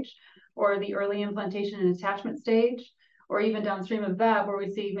stage or the early implantation and attachment stage, or even downstream of that, where we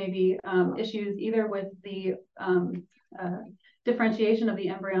see maybe issues either with the differentiation of the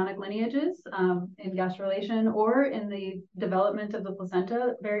embryonic lineages in gastrulation or in the development of the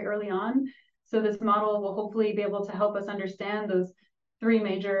placenta very early on. So this model will hopefully be able to help us understand those three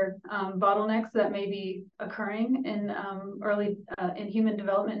major bottlenecks that may be occurring in early in human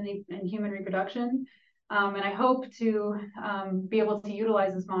development and human reproduction. And I hope to be able to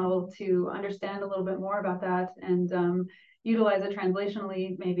utilize this model to understand a little bit more about that and utilize it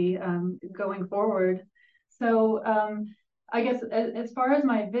translationally, maybe going forward. So I guess as far as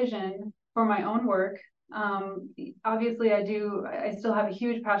my vision for my own work, obviously I still have a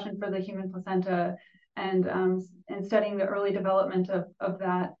huge passion for the human placenta and studying the early development of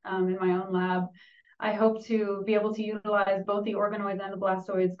that in my own lab. I hope to be able to utilize both the organoids and the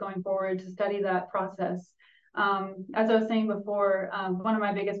blastoids going forward to study that process. As I was saying before, one of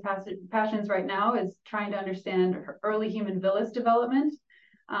my biggest passions right now is trying to understand early human villus development.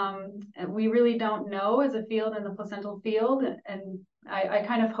 We really don't know as a field in the placental field, and I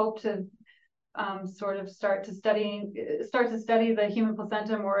kind of hope to sort of start to study the human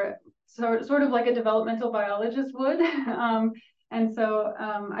placenta more sort of like a developmental biologist would. And so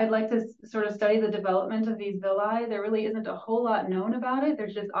I'd like to sort of study the development of these villi. There really isn't a whole lot known about it.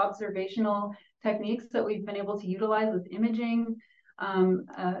 There's just observational techniques that we've been able to utilize with imaging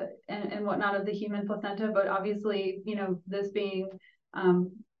and whatnot of the human placenta. But obviously, this being,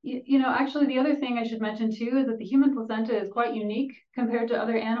 actually the other thing I should mention too is that the human placenta is quite unique compared to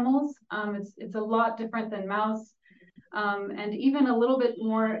other animals. It's a lot different than mouse. and even a little bit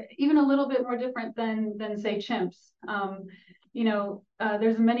more different than say chimps.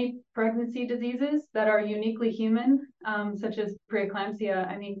 There's many pregnancy diseases that are uniquely human, such as preeclampsia.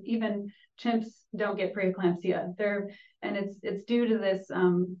 I mean, even chimps don't get preeclampsia. And it's due to this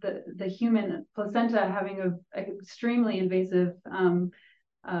the human placenta having an extremely invasive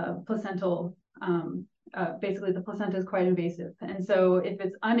placental. Basically, the placenta is quite invasive, and so if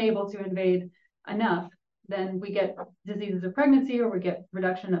it's unable to invade enough, then we get diseases of pregnancy, or we get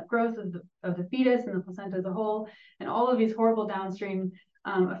reduction of growth of the fetus and the placenta as a whole, and all of these horrible downstream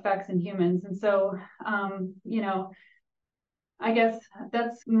effects in humans. And so, I guess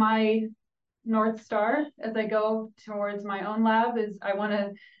that's my North Star as I go towards my own lab, is I want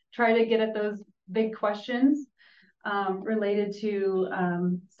to try to get at those big questions related to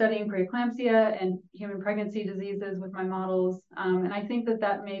studying preeclampsia and human pregnancy diseases with my models. And I think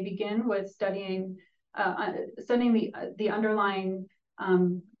that may begin with studying the underlying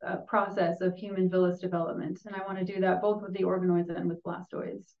process of human villus development. And I want to do that both with the organoids and with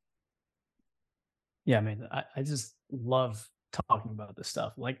blastoids. Yeah, I mean, I just love talking about this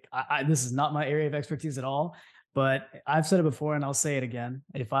stuff. Like, this is not my area of expertise at all, but I've said it before and I'll say it again.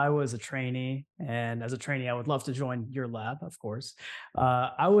 If I was a trainee, and as a trainee, I would love to join your lab, of course.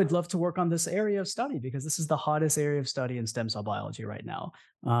 I would love to work on this area of study, because this is the hottest area of study in stem cell biology right now.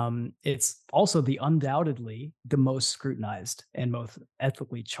 It's also undoubtedly the most scrutinized and most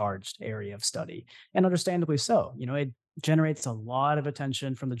ethically charged area of study, and understandably so. It generates a lot of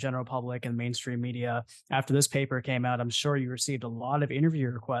attention from the general public and mainstream media. After this paper came out, I'm sure you received a lot of interview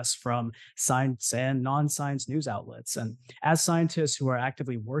requests from science and non-science news outlets. And as scientists who are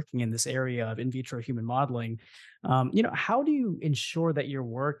actively working in this area of in vitro human modeling, how do you ensure that your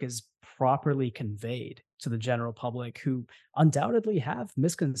work is properly conveyed to the general public, who undoubtedly have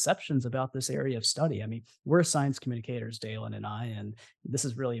misconceptions about this area of study? I mean, we're science communicators, Dalen and I, and this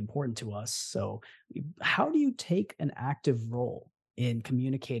is really important to us. So how do you take an active role in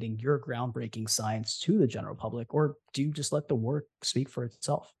communicating your groundbreaking science to the general public, or do you just let the work speak for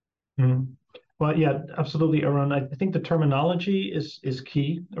itself? Mm-hmm. Well, yeah, absolutely, Aaron. I think the terminology is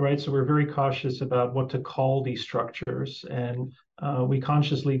key, right? So we're very cautious about what to call these structures, and we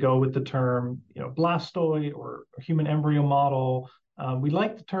consciously go with the term, blastoid or human embryo model. We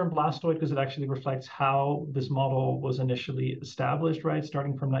like the term blastoid because it actually reflects how this model was initially established, right?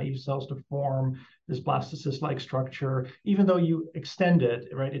 Starting from naive cells to form this blastocyst-like structure. Even though you extend it,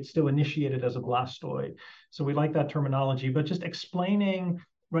 right, it's still initiated as a blastoid. So we like that terminology, but just explaining,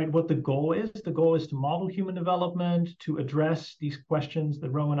 right, what the goal is. The goal is to model human development, to address these questions that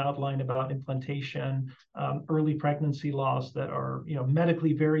Rowan outlined about implantation, early pregnancy loss, that are,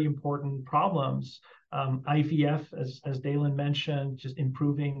 medically very important problems. IVF, as Dalen mentioned, just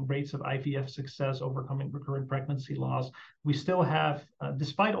improving rates of IVF success, overcoming recurrent pregnancy loss. We still have,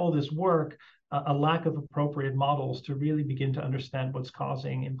 despite all this work, a lack of appropriate models to really begin to understand what's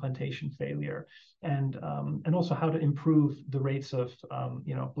causing implantation failure, and also how to improve the rates of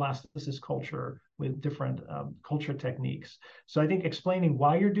blastocyst culture with different culture techniques. So I think explaining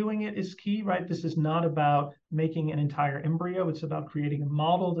why you're doing it is key, right? This is not about making an entire embryo. It's about creating a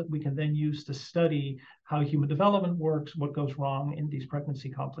model that we can then use to study how human development works, what goes wrong in these pregnancy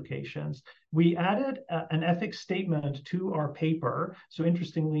complications. We added an ethics statement to our paper. So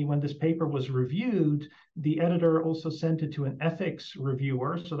interestingly, when this paper was reviewed, the editor also sent it to an ethics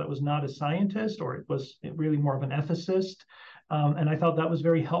reviewer. So that was not a scientist, or it was really more of an ethicist. And I thought that was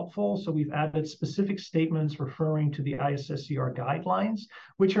very helpful. So we've added specific statements referring to the ISSCR guidelines,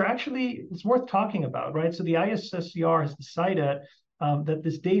 which are actually, it's worth talking about, right? So the ISSCR has decided that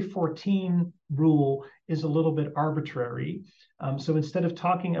this day 14 rule is a little bit arbitrary. So instead of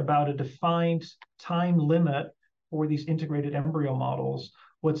talking about a defined time limit for these integrated embryo models,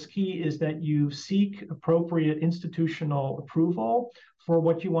 what's key is that you seek appropriate institutional approval for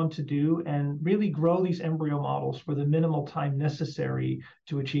what you want to do, and really grow these embryo models for the minimal time necessary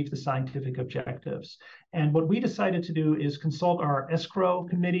to achieve the scientific objectives. And what we decided to do is consult our ESCRO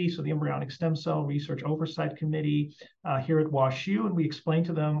committee, so the Embryonic Stem Cell Research Oversight Committee here at WashU, and we explained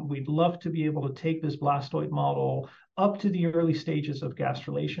to them we'd love to be able to take this blastoid model up to the early stages of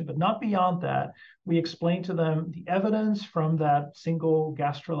gastrulation, but not beyond that. We explained to them the evidence from that single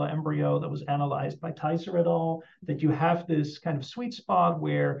gastrula embryo that was analyzed by Tyser et al., that you have this kind of sweet spot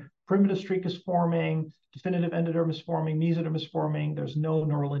where primitive streak is forming, definitive endoderm is forming, mesoderm is forming, there's no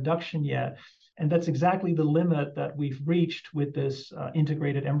neural induction yet. And that's exactly the limit that we've reached with this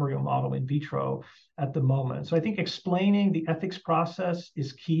integrated embryo model in vitro at the moment. So I think explaining the ethics process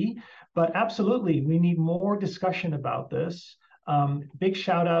is key, but absolutely, we need more discussion about this. Big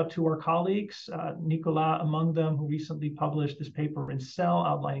shout out to our colleagues, Nicolas among them, who recently published this paper in Cell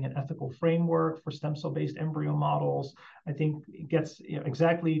outlining an ethical framework for stem cell-based embryo models. I think it gets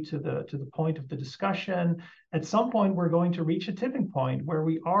exactly to the point of the discussion. At some point, we're going to reach a tipping point where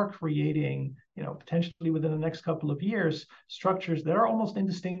we are creating, potentially within the next couple of years, structures that are almost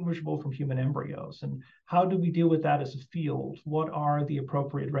indistinguishable from human embryos. And how do we deal with that as a field? What are the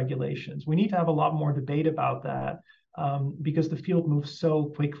appropriate regulations? We need to have a lot more debate about that. Because the field moves so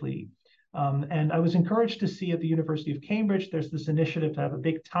quickly. And I was encouraged to see at the University of Cambridge, there's this initiative to have a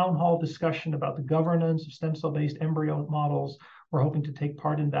big town hall discussion about the governance of stem cell-based embryo models. We're hoping to take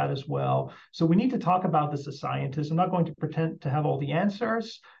part in that as well. So we need to talk about this as scientists. I'm not going to pretend to have all the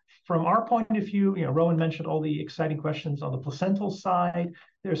answers. From our point of view, Rowan mentioned all the exciting questions on the placental side.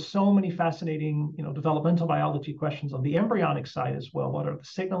 There's so many fascinating, developmental biology questions on the embryonic side as well. What are the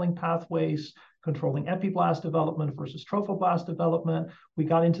signaling pathways, controlling epiblast development versus trophoblast development? We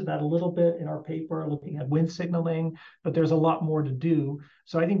got into that a little bit in our paper, looking at Wnt signaling, but there's a lot more to do.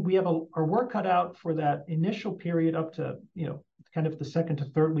 So I think we have our work cut out for that initial period up to, kind of the second to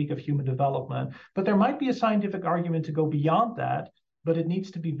third week of human development. But there might be a scientific argument to go beyond that, but it needs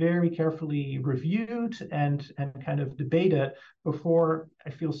to be very carefully reviewed and kind of debated before I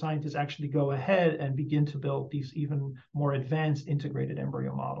feel scientists actually go ahead and begin to build these even more advanced integrated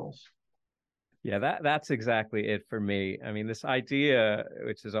embryo models. Yeah, that's exactly it for me. I mean, this idea,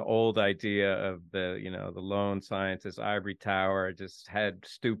 which is an old idea of the lone scientist, ivory tower, just head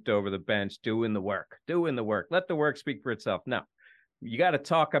stooped over the bench, doing the work. Let the work speak for itself. No, you got to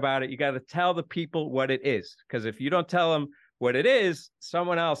talk about it. You got to tell the people what it is, because if you don't tell them what it is,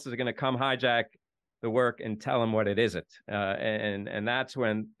 someone else is going to come hijack the work and tell them what it isn't. And that's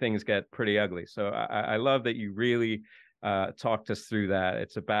when things get pretty ugly. So I love that you really talked us through that.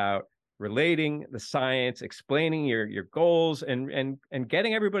 It's about relating the science, explaining your goals, and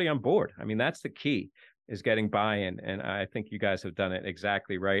getting everybody on board. I mean, that's the key, is getting buy-in. And I think you guys have done it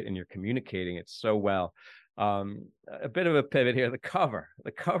exactly right, and you're communicating it so well. A bit of a pivot here. The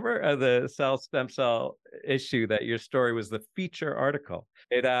cover of the stem cell issue, that your story was the feature article.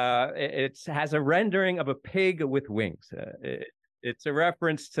 It has a rendering of a pig with wings. It's a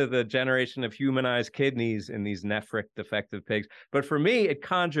reference to the generation of humanized kidneys in these nephric defective pigs. But for me, it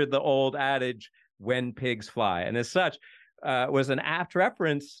conjured the old adage, when pigs fly. And as such, was an apt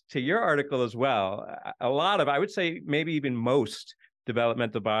reference to your article as well. A lot of, I would say maybe even most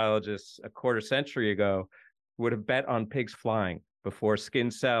developmental biologists a quarter century ago would have bet on pigs flying before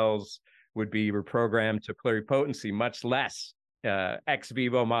skin cells would be reprogrammed to pluripotency, much less ex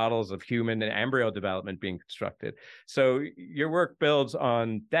vivo models of human and embryo development being constructed. So your work builds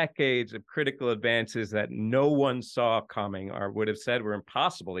on decades of critical advances that no one saw coming, or would have said were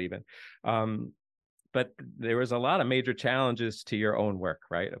impossible even. But there was a lot of major challenges to your own work,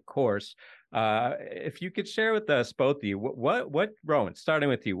 right? Of course. If you could share with us, both of you, what Rowan, starting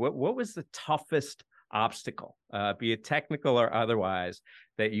with you, what was the toughest obstacle, be it technical or otherwise,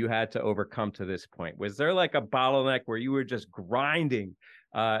 that you had to overcome to this point? Was there like a bottleneck where you were just grinding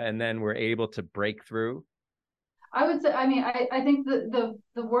and then were able to break through? I would say, I mean, I think the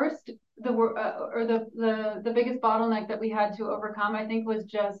worst, or the biggest bottleneck that we had to overcome, I think, was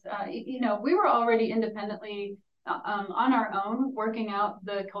just, we were already independently on our own working out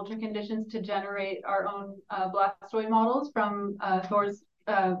the culture conditions to generate our own blastoid models from Thor's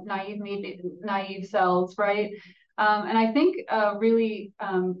naive cells, right? And I think really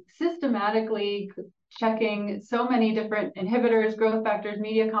systematically checking so many different inhibitors, growth factors,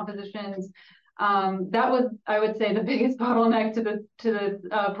 media compositions, that was, I would say, the biggest bottleneck to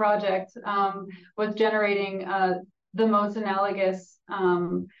the project, was generating the most analogous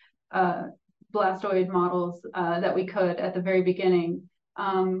blastoid models that we could at the very beginning.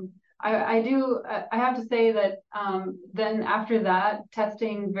 I have to say that then after that,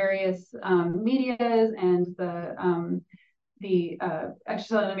 testing various medias and the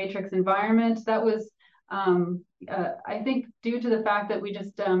extracellular matrix environment, that was, I think, due to the fact that we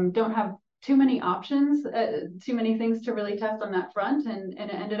just don't have too many options, too many things to really test on that front, and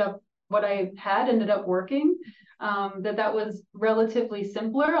it ended up, what I had ended up working, that was relatively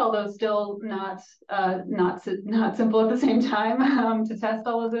simpler, although still not simple at the same time, to test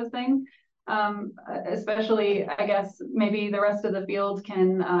all of those things. Especially, I guess, maybe the rest of the field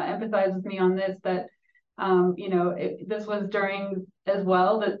can empathize with me on this, that this was during as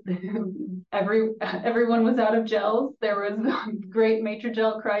well that everyone was out of gels. There was a great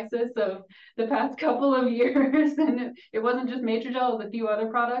Matrigel crisis of the past couple of years, and it wasn't just Matrigel, it was a few other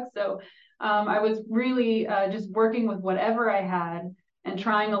products. So I was really just working with whatever I had and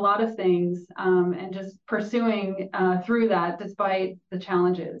trying a lot of things, and just pursuing through that despite the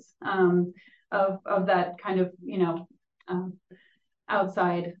challenges of that kind of,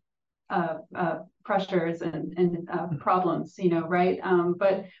 outside pressures and problems, right?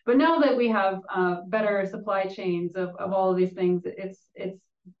 But now that we have better supply chains of all of these things, it's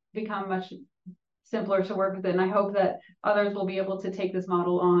become much simpler to work with it. And I hope that others will be able to take this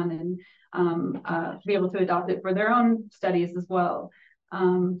model on and be able to adopt it for their own studies as well.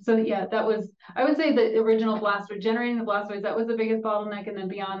 So yeah, that was, I would say, the original blastoid, generating the blastoids, that was the biggest bottleneck. And then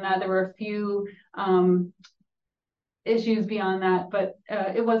beyond that, there were a few issues beyond that, but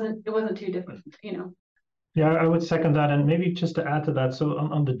it wasn't too different, Yeah, I would second that. And maybe just to add to that, so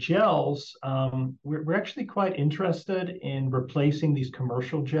on the gels, we're actually quite interested in replacing these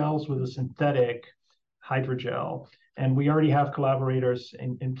commercial gels with a synthetic hydrogel. And we already have collaborators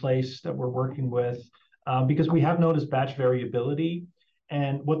in place that we're working with, because we have noticed batch variability.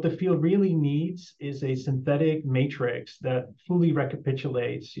 And what the field really needs is a synthetic matrix that fully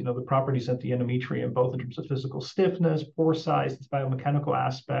recapitulates, the properties of the endometrium, both in terms of physical stiffness, pore size, its biomechanical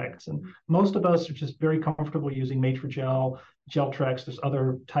aspects. And most of us are just very comfortable using Matrigel, Geltrex. There's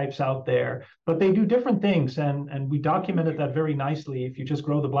other types out there, but they do different things. And we documented that very nicely. If you just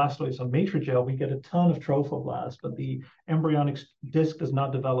grow the blastoids on Matrigel, we get a ton of trophoblast, but the embryonic disc does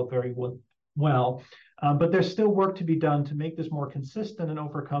not develop very well. But there's still work to be done to make this more consistent and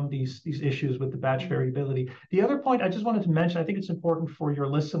overcome these issues with the batch variability. The other point I just wanted to mention, I think it's important for your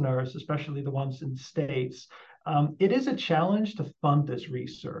listeners, especially the ones in the States. It is a challenge to fund this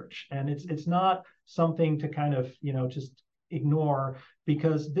research, and it's not something to kind of just ignore,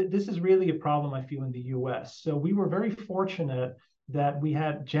 because this is really a problem I feel in the U.S. So we were very fortunate that we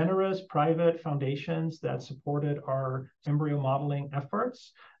had generous private foundations that supported our embryo modeling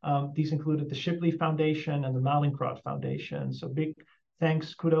efforts. These included the Shipley Foundation and the Mallinckrodt Foundation. So big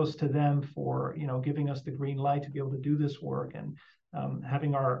thanks, kudos to them for giving us the green light to be able to do this work and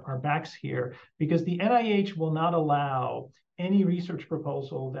having our backs here, because the NIH will not allow any research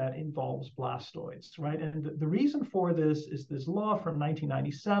proposal that involves blastoids, right? And the reason for this is this law from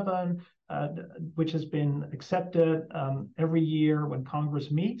 1997, which has been accepted every year when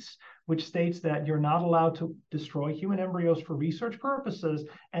Congress meets, which states that you're not allowed to destroy human embryos for research purposes,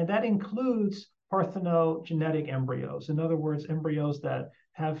 and that includes parthenogenetic embryos. In other words, embryos that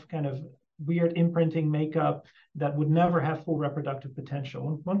have kind of weird imprinting makeup that would never have full reproductive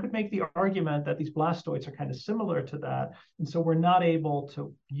potential. One could make the argument that these blastoids are kind of similar to that, and so we're not able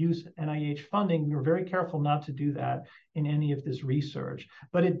to use NIH funding. We were very careful not to do that in any of this research,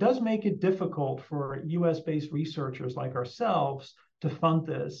 but it does make it difficult for US-based researchers like ourselves to fund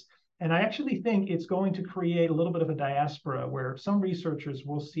this. And I actually think it's going to create a little bit of a diaspora where some researchers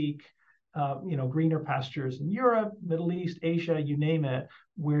will seek greener pastures in Europe, Middle East, Asia, you name it,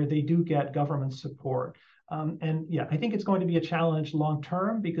 where they do get government support. And yeah, I think it's going to be a challenge long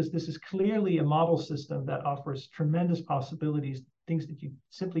term, because this is clearly a model system that offers tremendous possibilities, things that you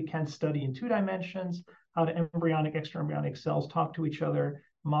simply can't study in 2 dimensions, how do embryonic, extraembryonic cells talk to each other,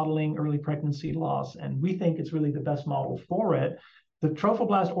 modeling early pregnancy loss. And we think it's really the best model for it. The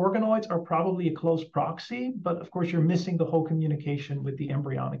trophoblast organoids are probably a close proxy, but of course you're missing the whole communication with the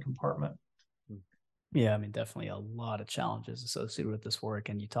embryonic compartment. Yeah, I mean, definitely a lot of challenges associated with this work.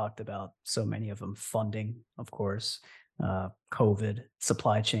 And you talked about so many of them: funding, of course, COVID,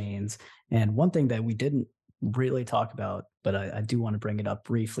 supply chains. And one thing that we didn't really talk about, but I do want to bring it up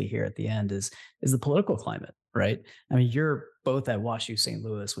briefly here at the end, is the political climate, right? I mean, you're both at WashU St.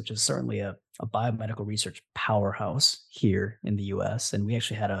 Louis, which is certainly a biomedical research powerhouse here in the US. And we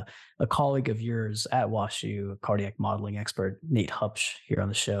actually had a colleague of yours at WashU, a cardiac modeling expert, Nate Hupsch, here on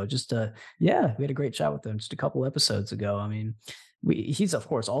the show. We had a great chat with him just a couple episodes ago. I mean, he's of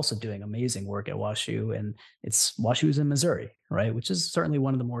course also doing amazing work at WashU, and WashU's in Missouri, right? Which is certainly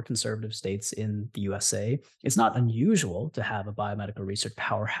one of the more conservative states in the USA. It's not unusual to have a biomedical research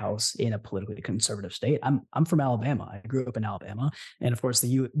powerhouse in a politically conservative state. I'm from Alabama. I grew up in Alabama, and of course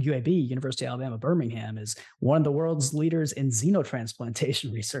the UAB, University of Alabama, Birmingham, is one of the world's leaders in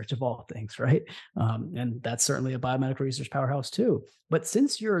xenotransplantation research of all things, right? And that's certainly a biomedical research powerhouse too. But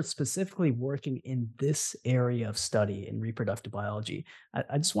since you're specifically working in this area of study in reproductive biology,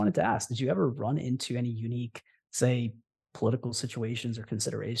 I just wanted to ask, did you ever run into any unique, say, political situations or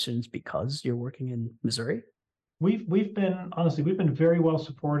considerations because you're working in Missouri? We've been very well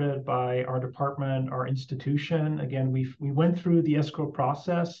supported by our department, our institution. Again, we went through the escrow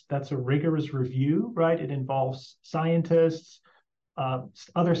process. That's a rigorous review, right? It involves scientists,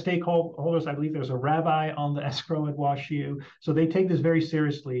 other stakeholders. I believe there's a rabbi on the escrow at WashU. So they take this very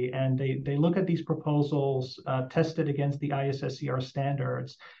seriously, and they look at these proposals tested against the ISSCR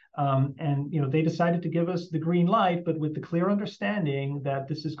standards. And they decided to give us the green light, but with the clear understanding that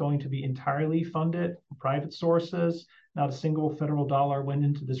this is going to be entirely funded from private sources. Not a single federal dollar went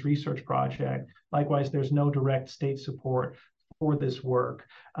into this research project. Likewise, there's no direct state support for this work.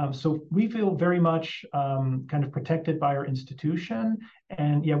 So we feel very much kind of protected by our institution.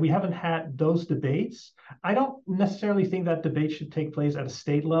 And yeah, we haven't had those debates. I don't necessarily think that debate should take place at a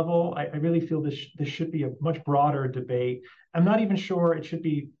state level. I really feel this should be a much broader debate. I'm not even sure it should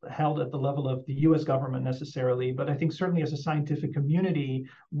be held at the level of the US government necessarily, but I think certainly as a scientific community,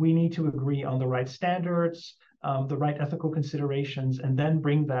 we need to agree on the right standards, the right ethical considerations, and then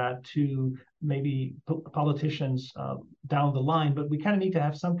bring that to maybe politicians down the line. But we kind of need to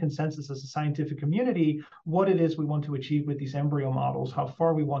have some consensus as a scientific community, what it is we want to achieve with these embryo models, how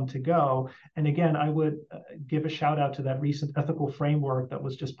far we want to go. And again, I would give a shout out to that recent ethical framework that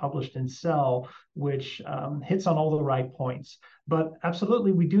was just published in Cell, which hits on all the right points. But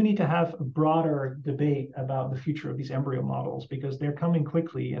absolutely, we do need to have a broader debate about the future of these embryo models, because they're coming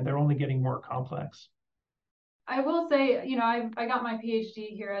quickly and they're only getting more complex. I will say, I got my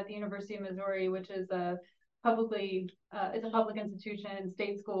PhD here at the University of Missouri, which is a it's a public institution,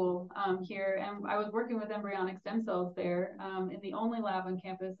 state school here, and I was working with embryonic stem cells there in the only lab on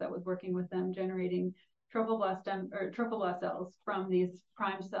campus that was working with them, generating trophoblast cells from these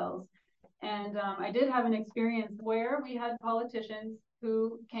prime cells. And I did have an experience where we had politicians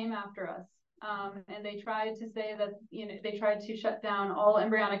who came after us. And they tried to say that, they tried to shut down all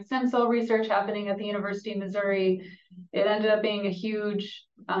embryonic stem cell research happening at the University of Missouri. It ended up being a huge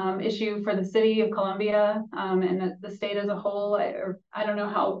issue for the city of Columbia and the state as a whole. I don't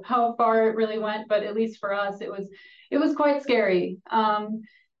know how far it really went, but at least for us, it was quite scary.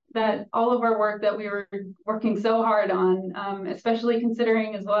 That all of our work that we were working so hard on, especially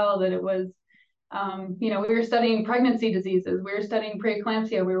considering as well that it was, we were studying pregnancy diseases, we were studying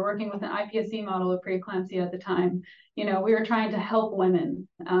preeclampsia, we were working with an iPSC model of preeclampsia at the time. We were trying to help women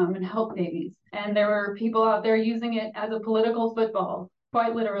and help babies. And there were people out there using it as a political football,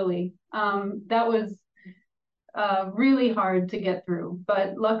 quite literally. That was really hard to get through,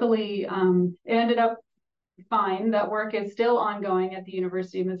 but luckily it ended up fine. That work is still ongoing at the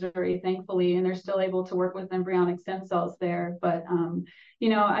University of Missouri, thankfully, and they're still able to work with embryonic stem cells there. But,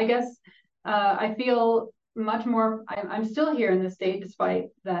 I guess I feel much more, I'm still here in the state despite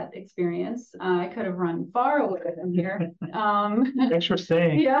that experience. I could have run far away from here. Thanks for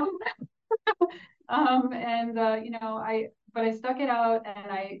saying. Yeah. But I stuck it out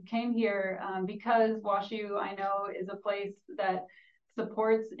and I came here because WashU, I know, is a place that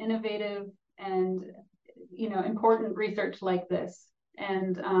supports innovative and important research like this,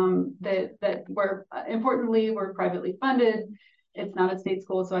 and that we're privately funded. It's not a state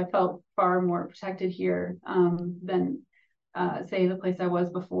school, so I felt far more protected here than say the place I was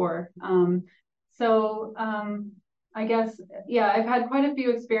before. I guess, yeah, I've had quite a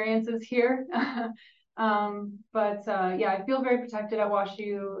few experiences here. I feel very protected at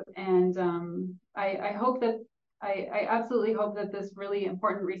WashU, and I hope that I absolutely hope that this really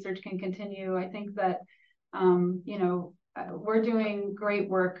important research can continue. I think that we're doing great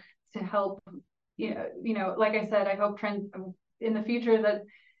work to help. Like I said, I hope in the future that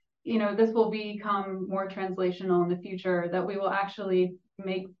this will become more translational in the future. That we will actually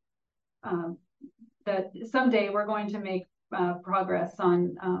make that someday we're going to make progress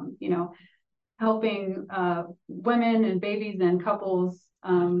on helping women and babies and couples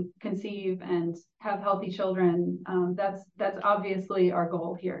conceive and have healthy children. That's obviously our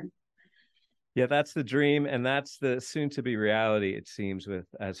goal here. Yeah, that's the dream, and that's the soon-to-be reality, it seems, with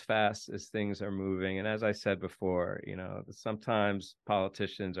as fast as things are moving. And as I said before, sometimes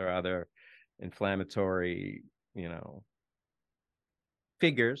politicians or other inflammatory,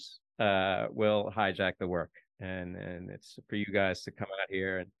 figures will hijack the work. And it's for you guys to come out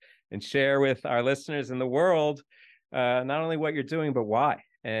here and share with our listeners in the world not only what you're doing, but why.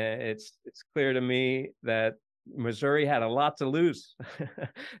 It's clear to me that Missouri had a lot to lose.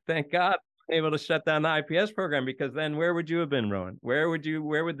 Thank God able to shut down the IPS program, because then where would you have been, Rowan? Where would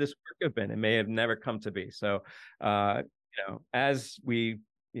this work have been? It may have never come to be. So, as we,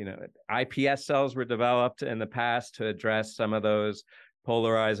 IPS cells were developed in the past to address some of those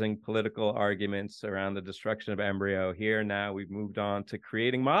polarizing political arguments around the destruction of embryo. Here now we've moved on to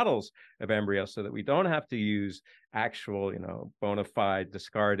creating models of embryo so that we don't have to use actual, bona fide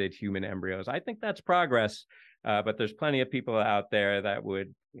discarded human embryos. I think that's progress. But there's plenty of people out there that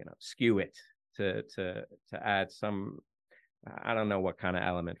would, skew it to add some I don't know what kind of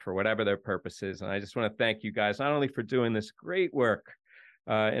element for whatever their purpose is. And I just want to thank you guys, not only for doing this great work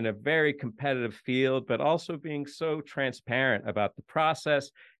in a very competitive field, but also being so transparent about the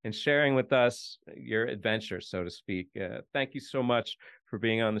process and sharing with us your adventure, so to speak. Thank you so much for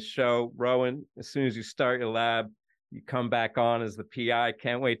being on the show. Rowan, as soon as you start your lab, you come back on as the PI.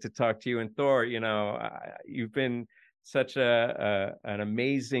 Can't wait to talk to you. And Thor, you know, you've been such an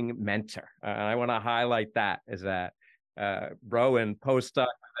amazing mentor. I want to highlight that, is that Rowan, postdoc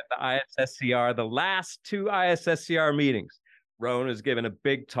at the ISSCR, the last 2 ISSCR meetings, Rowan has given a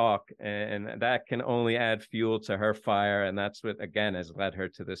big talk, and that can only add fuel to her fire. And that's what, again, has led her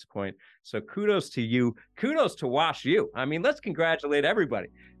to this point. So kudos to you. Kudos to Wash U. I mean, let's congratulate everybody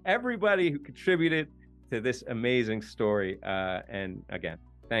who contributed to this amazing story. And again,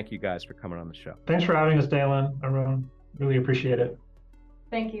 thank you guys for coming on the show. Thanks for having us, Dalen. Everyone, really appreciate it.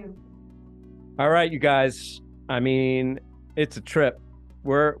 Thank you. All right, you guys. I mean, it's a trip.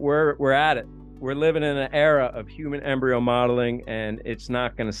 We're at it. We're living in an era of human embryo modeling, and it's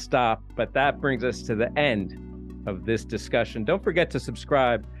not going to stop. But that brings us to the end of this discussion. Don't forget to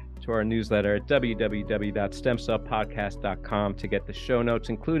subscribe to our newsletter at www.stemcellpodcast.com to get the show notes,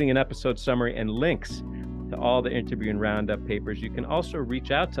 including an episode summary and links to all the interview and roundup papers. You can also reach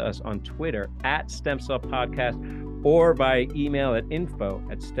out to us on Twitter at StemCellPodcast or by email at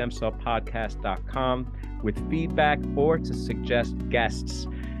info@stemcellpodcast.com with feedback or to suggest guests.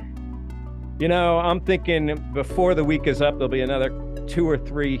 You know, I'm thinking before the week is up, there'll be another 2 or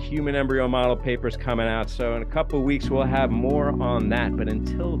 3 human embryo model papers coming out. So in a couple of weeks, we'll have more on that. But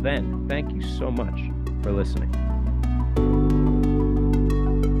until then, thank you so much for listening.